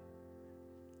matter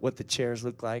what the chairs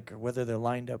look like or whether they're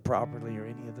lined up properly or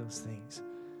any of those things.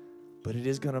 But it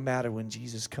is going to matter when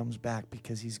Jesus comes back,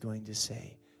 because He's going to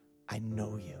say, "I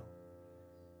know you.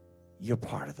 You're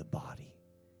part of the body.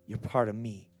 You're part of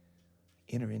me.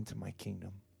 Enter into my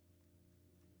kingdom."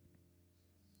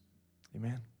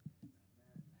 Amen.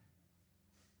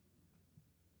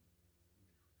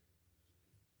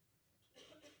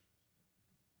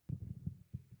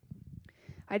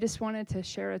 I just wanted to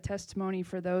share a testimony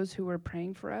for those who were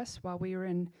praying for us while we were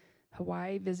in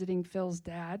Hawaii visiting Phil's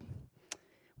dad.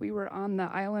 We were on the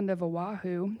island of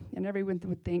Oahu, and everyone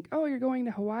would think, "Oh, you're going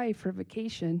to Hawaii for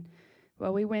vacation."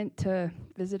 Well, we went to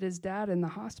visit his dad in the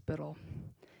hospital.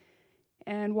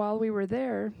 And while we were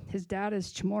there, his dad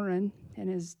is Chamorro, and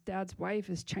his dad's wife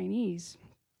is Chinese.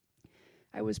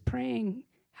 I was praying,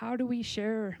 how do we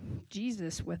share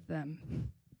Jesus with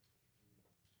them?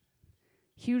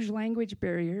 Huge language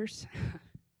barriers.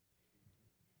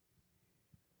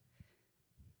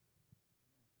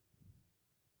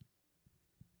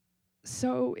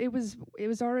 So it was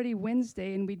already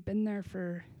Wednesday, and we'd been there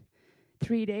for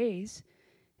 3 days,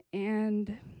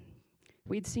 and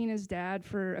we'd seen his dad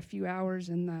for a few hours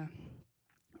in the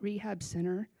rehab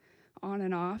center, on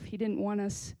and off. He didn't want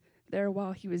us there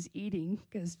while he was eating,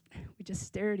 because we just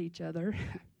stared at each other.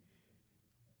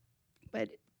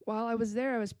 But while I was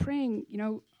there, I was praying,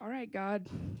 all right, God,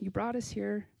 you brought us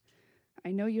here.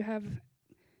 I know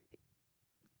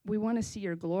we want to see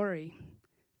your glory.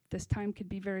 This time could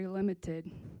be very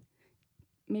limited.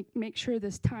 Make sure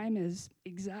this time is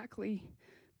exactly,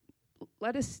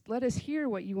 let us hear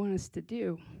what you want us to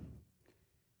do.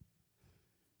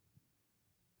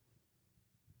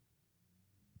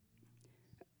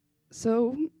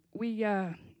 So we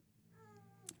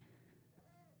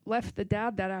left the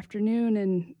dad that afternoon,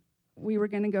 and we were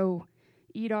going to go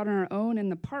eat on our own in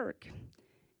the park.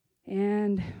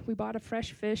 And we bought a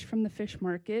fresh fish from the fish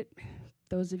market.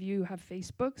 Those of you who have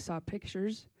Facebook saw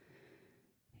pictures.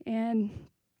 And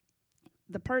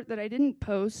the part that I didn't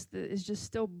post that is just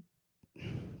still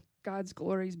God's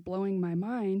glory's blowing my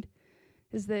mind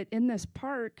is that in this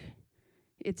park,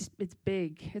 it's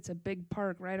big. It's a big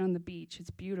park right on the beach. It's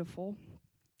beautiful.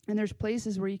 And there's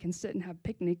places where you can sit and have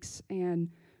picnics and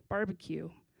barbecue.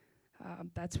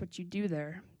 That's what you do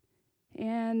there.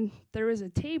 And there was a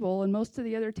table, and most of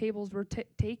the other tables were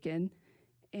taken.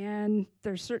 And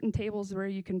there's certain tables where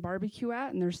you can barbecue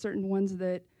at, and there's certain ones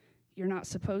that you're not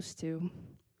supposed to.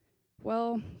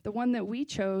 Well, the one that we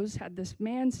chose had this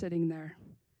man sitting there.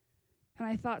 And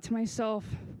I thought to myself,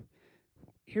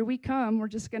 here we come. We're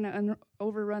just going to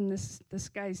overrun this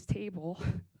guy's table.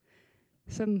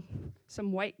 Some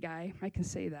white guy, I can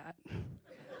say that.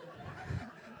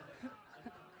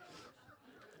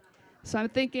 So I'm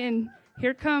thinking,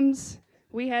 here comes,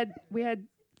 we had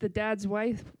the dad's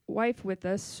wife with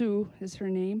us, Sue is her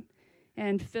name,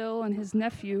 and Phil and his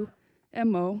nephew,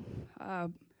 Emo,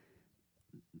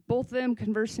 both of them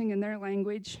conversing in their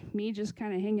language, me just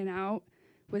kind of hanging out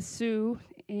with Sue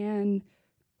and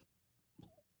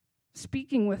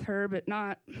speaking with her, but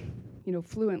not,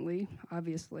 fluently,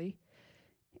 obviously.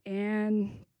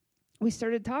 And we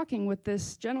started talking with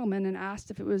this gentleman and asked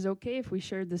if it was okay if we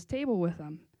shared this table with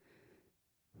him.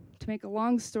 To make a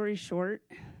long story short,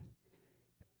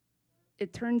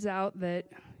 it turns out that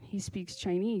he speaks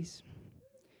Chinese.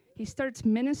 He starts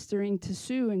ministering to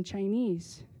Sue in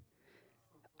Chinese.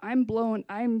 I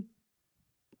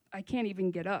can't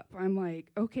even get up. I'm like,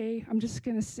 okay, I'm just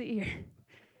going to sit here.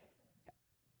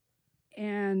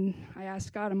 And I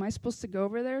asked God, am I supposed to go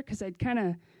over there? Because I'd kind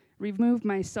of removed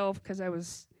myself because I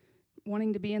was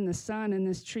wanting to be in the sun, and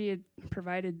this tree had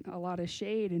provided a lot of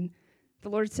shade. And the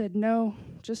Lord said, no,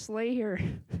 just lay here.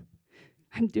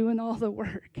 I'm doing all the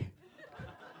work.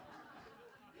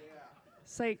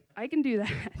 It's like, I can do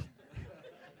that.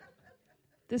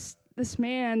 This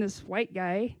man, this white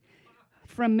guy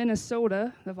from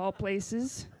Minnesota, of all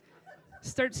places,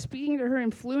 starts speaking to her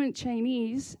in fluent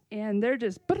Chinese, and they're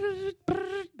just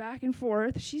back and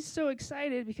forth. She's so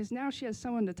excited because now she has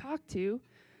someone to talk to,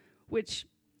 which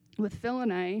with Phil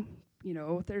and I,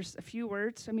 there's a few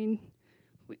words. I mean,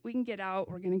 we can get out,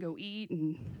 we're going to go eat,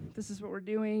 and this is what we're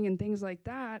doing, and things like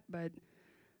that. But,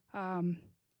 and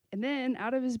then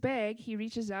out of his bag, he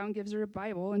reaches out and gives her a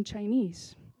Bible in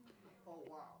Chinese. Oh,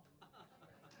 wow.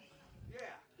 Yeah,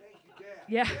 thank you, Dad.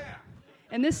 Yeah.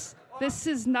 And this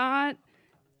is not,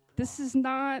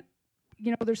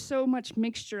 there's so much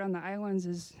mixture on the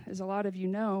islands, as a lot of you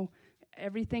know.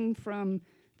 Everything from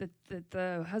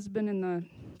the husband and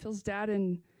Phil's dad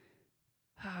and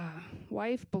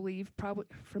wife believe, probably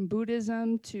from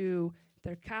Buddhism to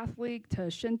they're Catholic to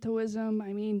Shintoism.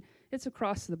 I mean, it's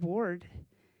across the board.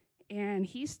 And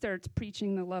he starts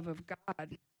preaching the love of God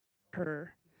to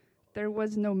her. There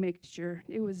was no mixture.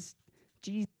 It was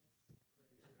Jesus.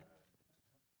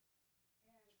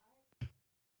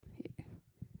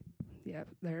 Yeah,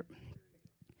 there.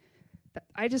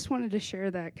 I just wanted to share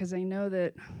that because I know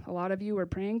that a lot of you were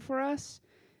praying for us,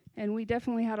 and we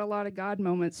definitely had a lot of God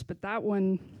moments, but that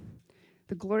one,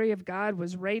 the glory of God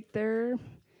was right there,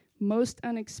 most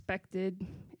unexpected,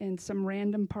 in some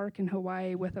random park in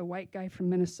Hawaii with a white guy from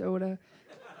Minnesota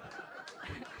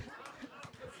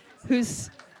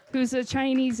who's a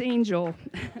Chinese angel.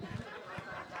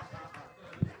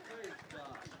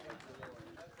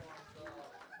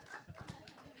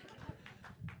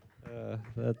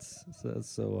 That's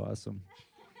so awesome.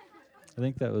 I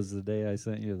think that was the day I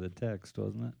sent you the text,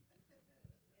 wasn't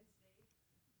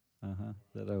it?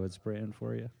 That I was praying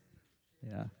for you.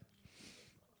 Yeah.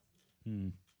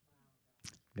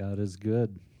 God is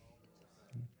good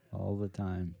all the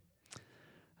time.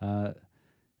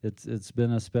 It's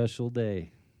been a special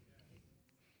day.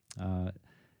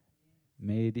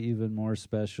 Made even more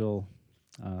special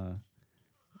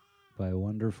by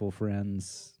wonderful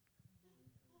friends.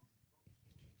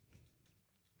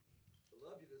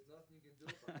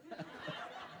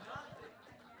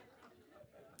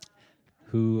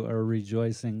 Who are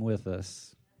rejoicing with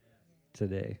us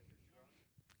today.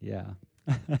 Yeah.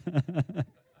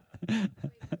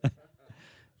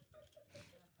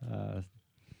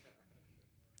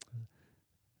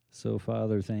 So,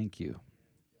 Father, thank you.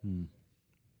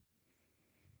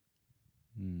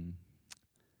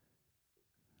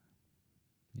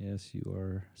 Yes, you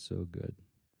are so good.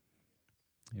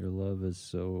 Your love is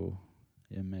so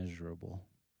immeasurable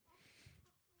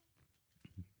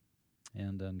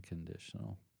and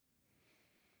unconditional.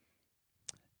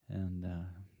 And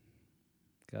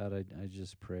God, I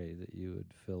just pray that you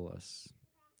would fill us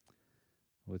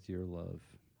with your love,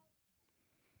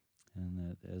 and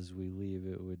that as we leave,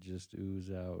 it would just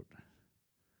ooze out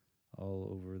all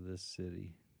over this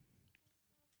city.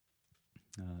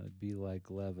 It'd be like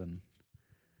leaven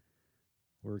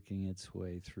working its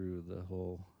way through the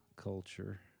whole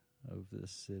culture of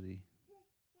this city.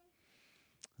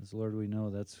 As Lord, we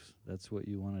know that's what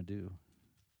you want to do.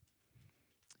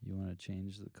 You want to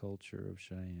change the culture of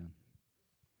Cheyenne.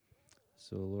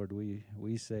 So, Lord,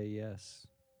 we say yes.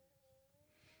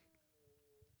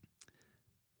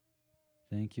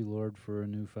 Thank you, Lord, for a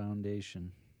new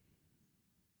foundation.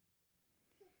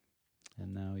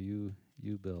 And now you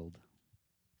build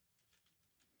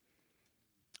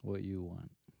what you want.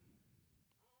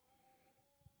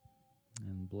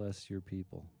 And bless your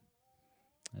people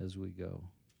as we go.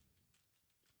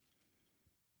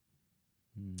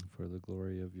 For the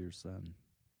glory of your Son.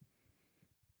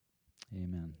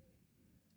 Amen.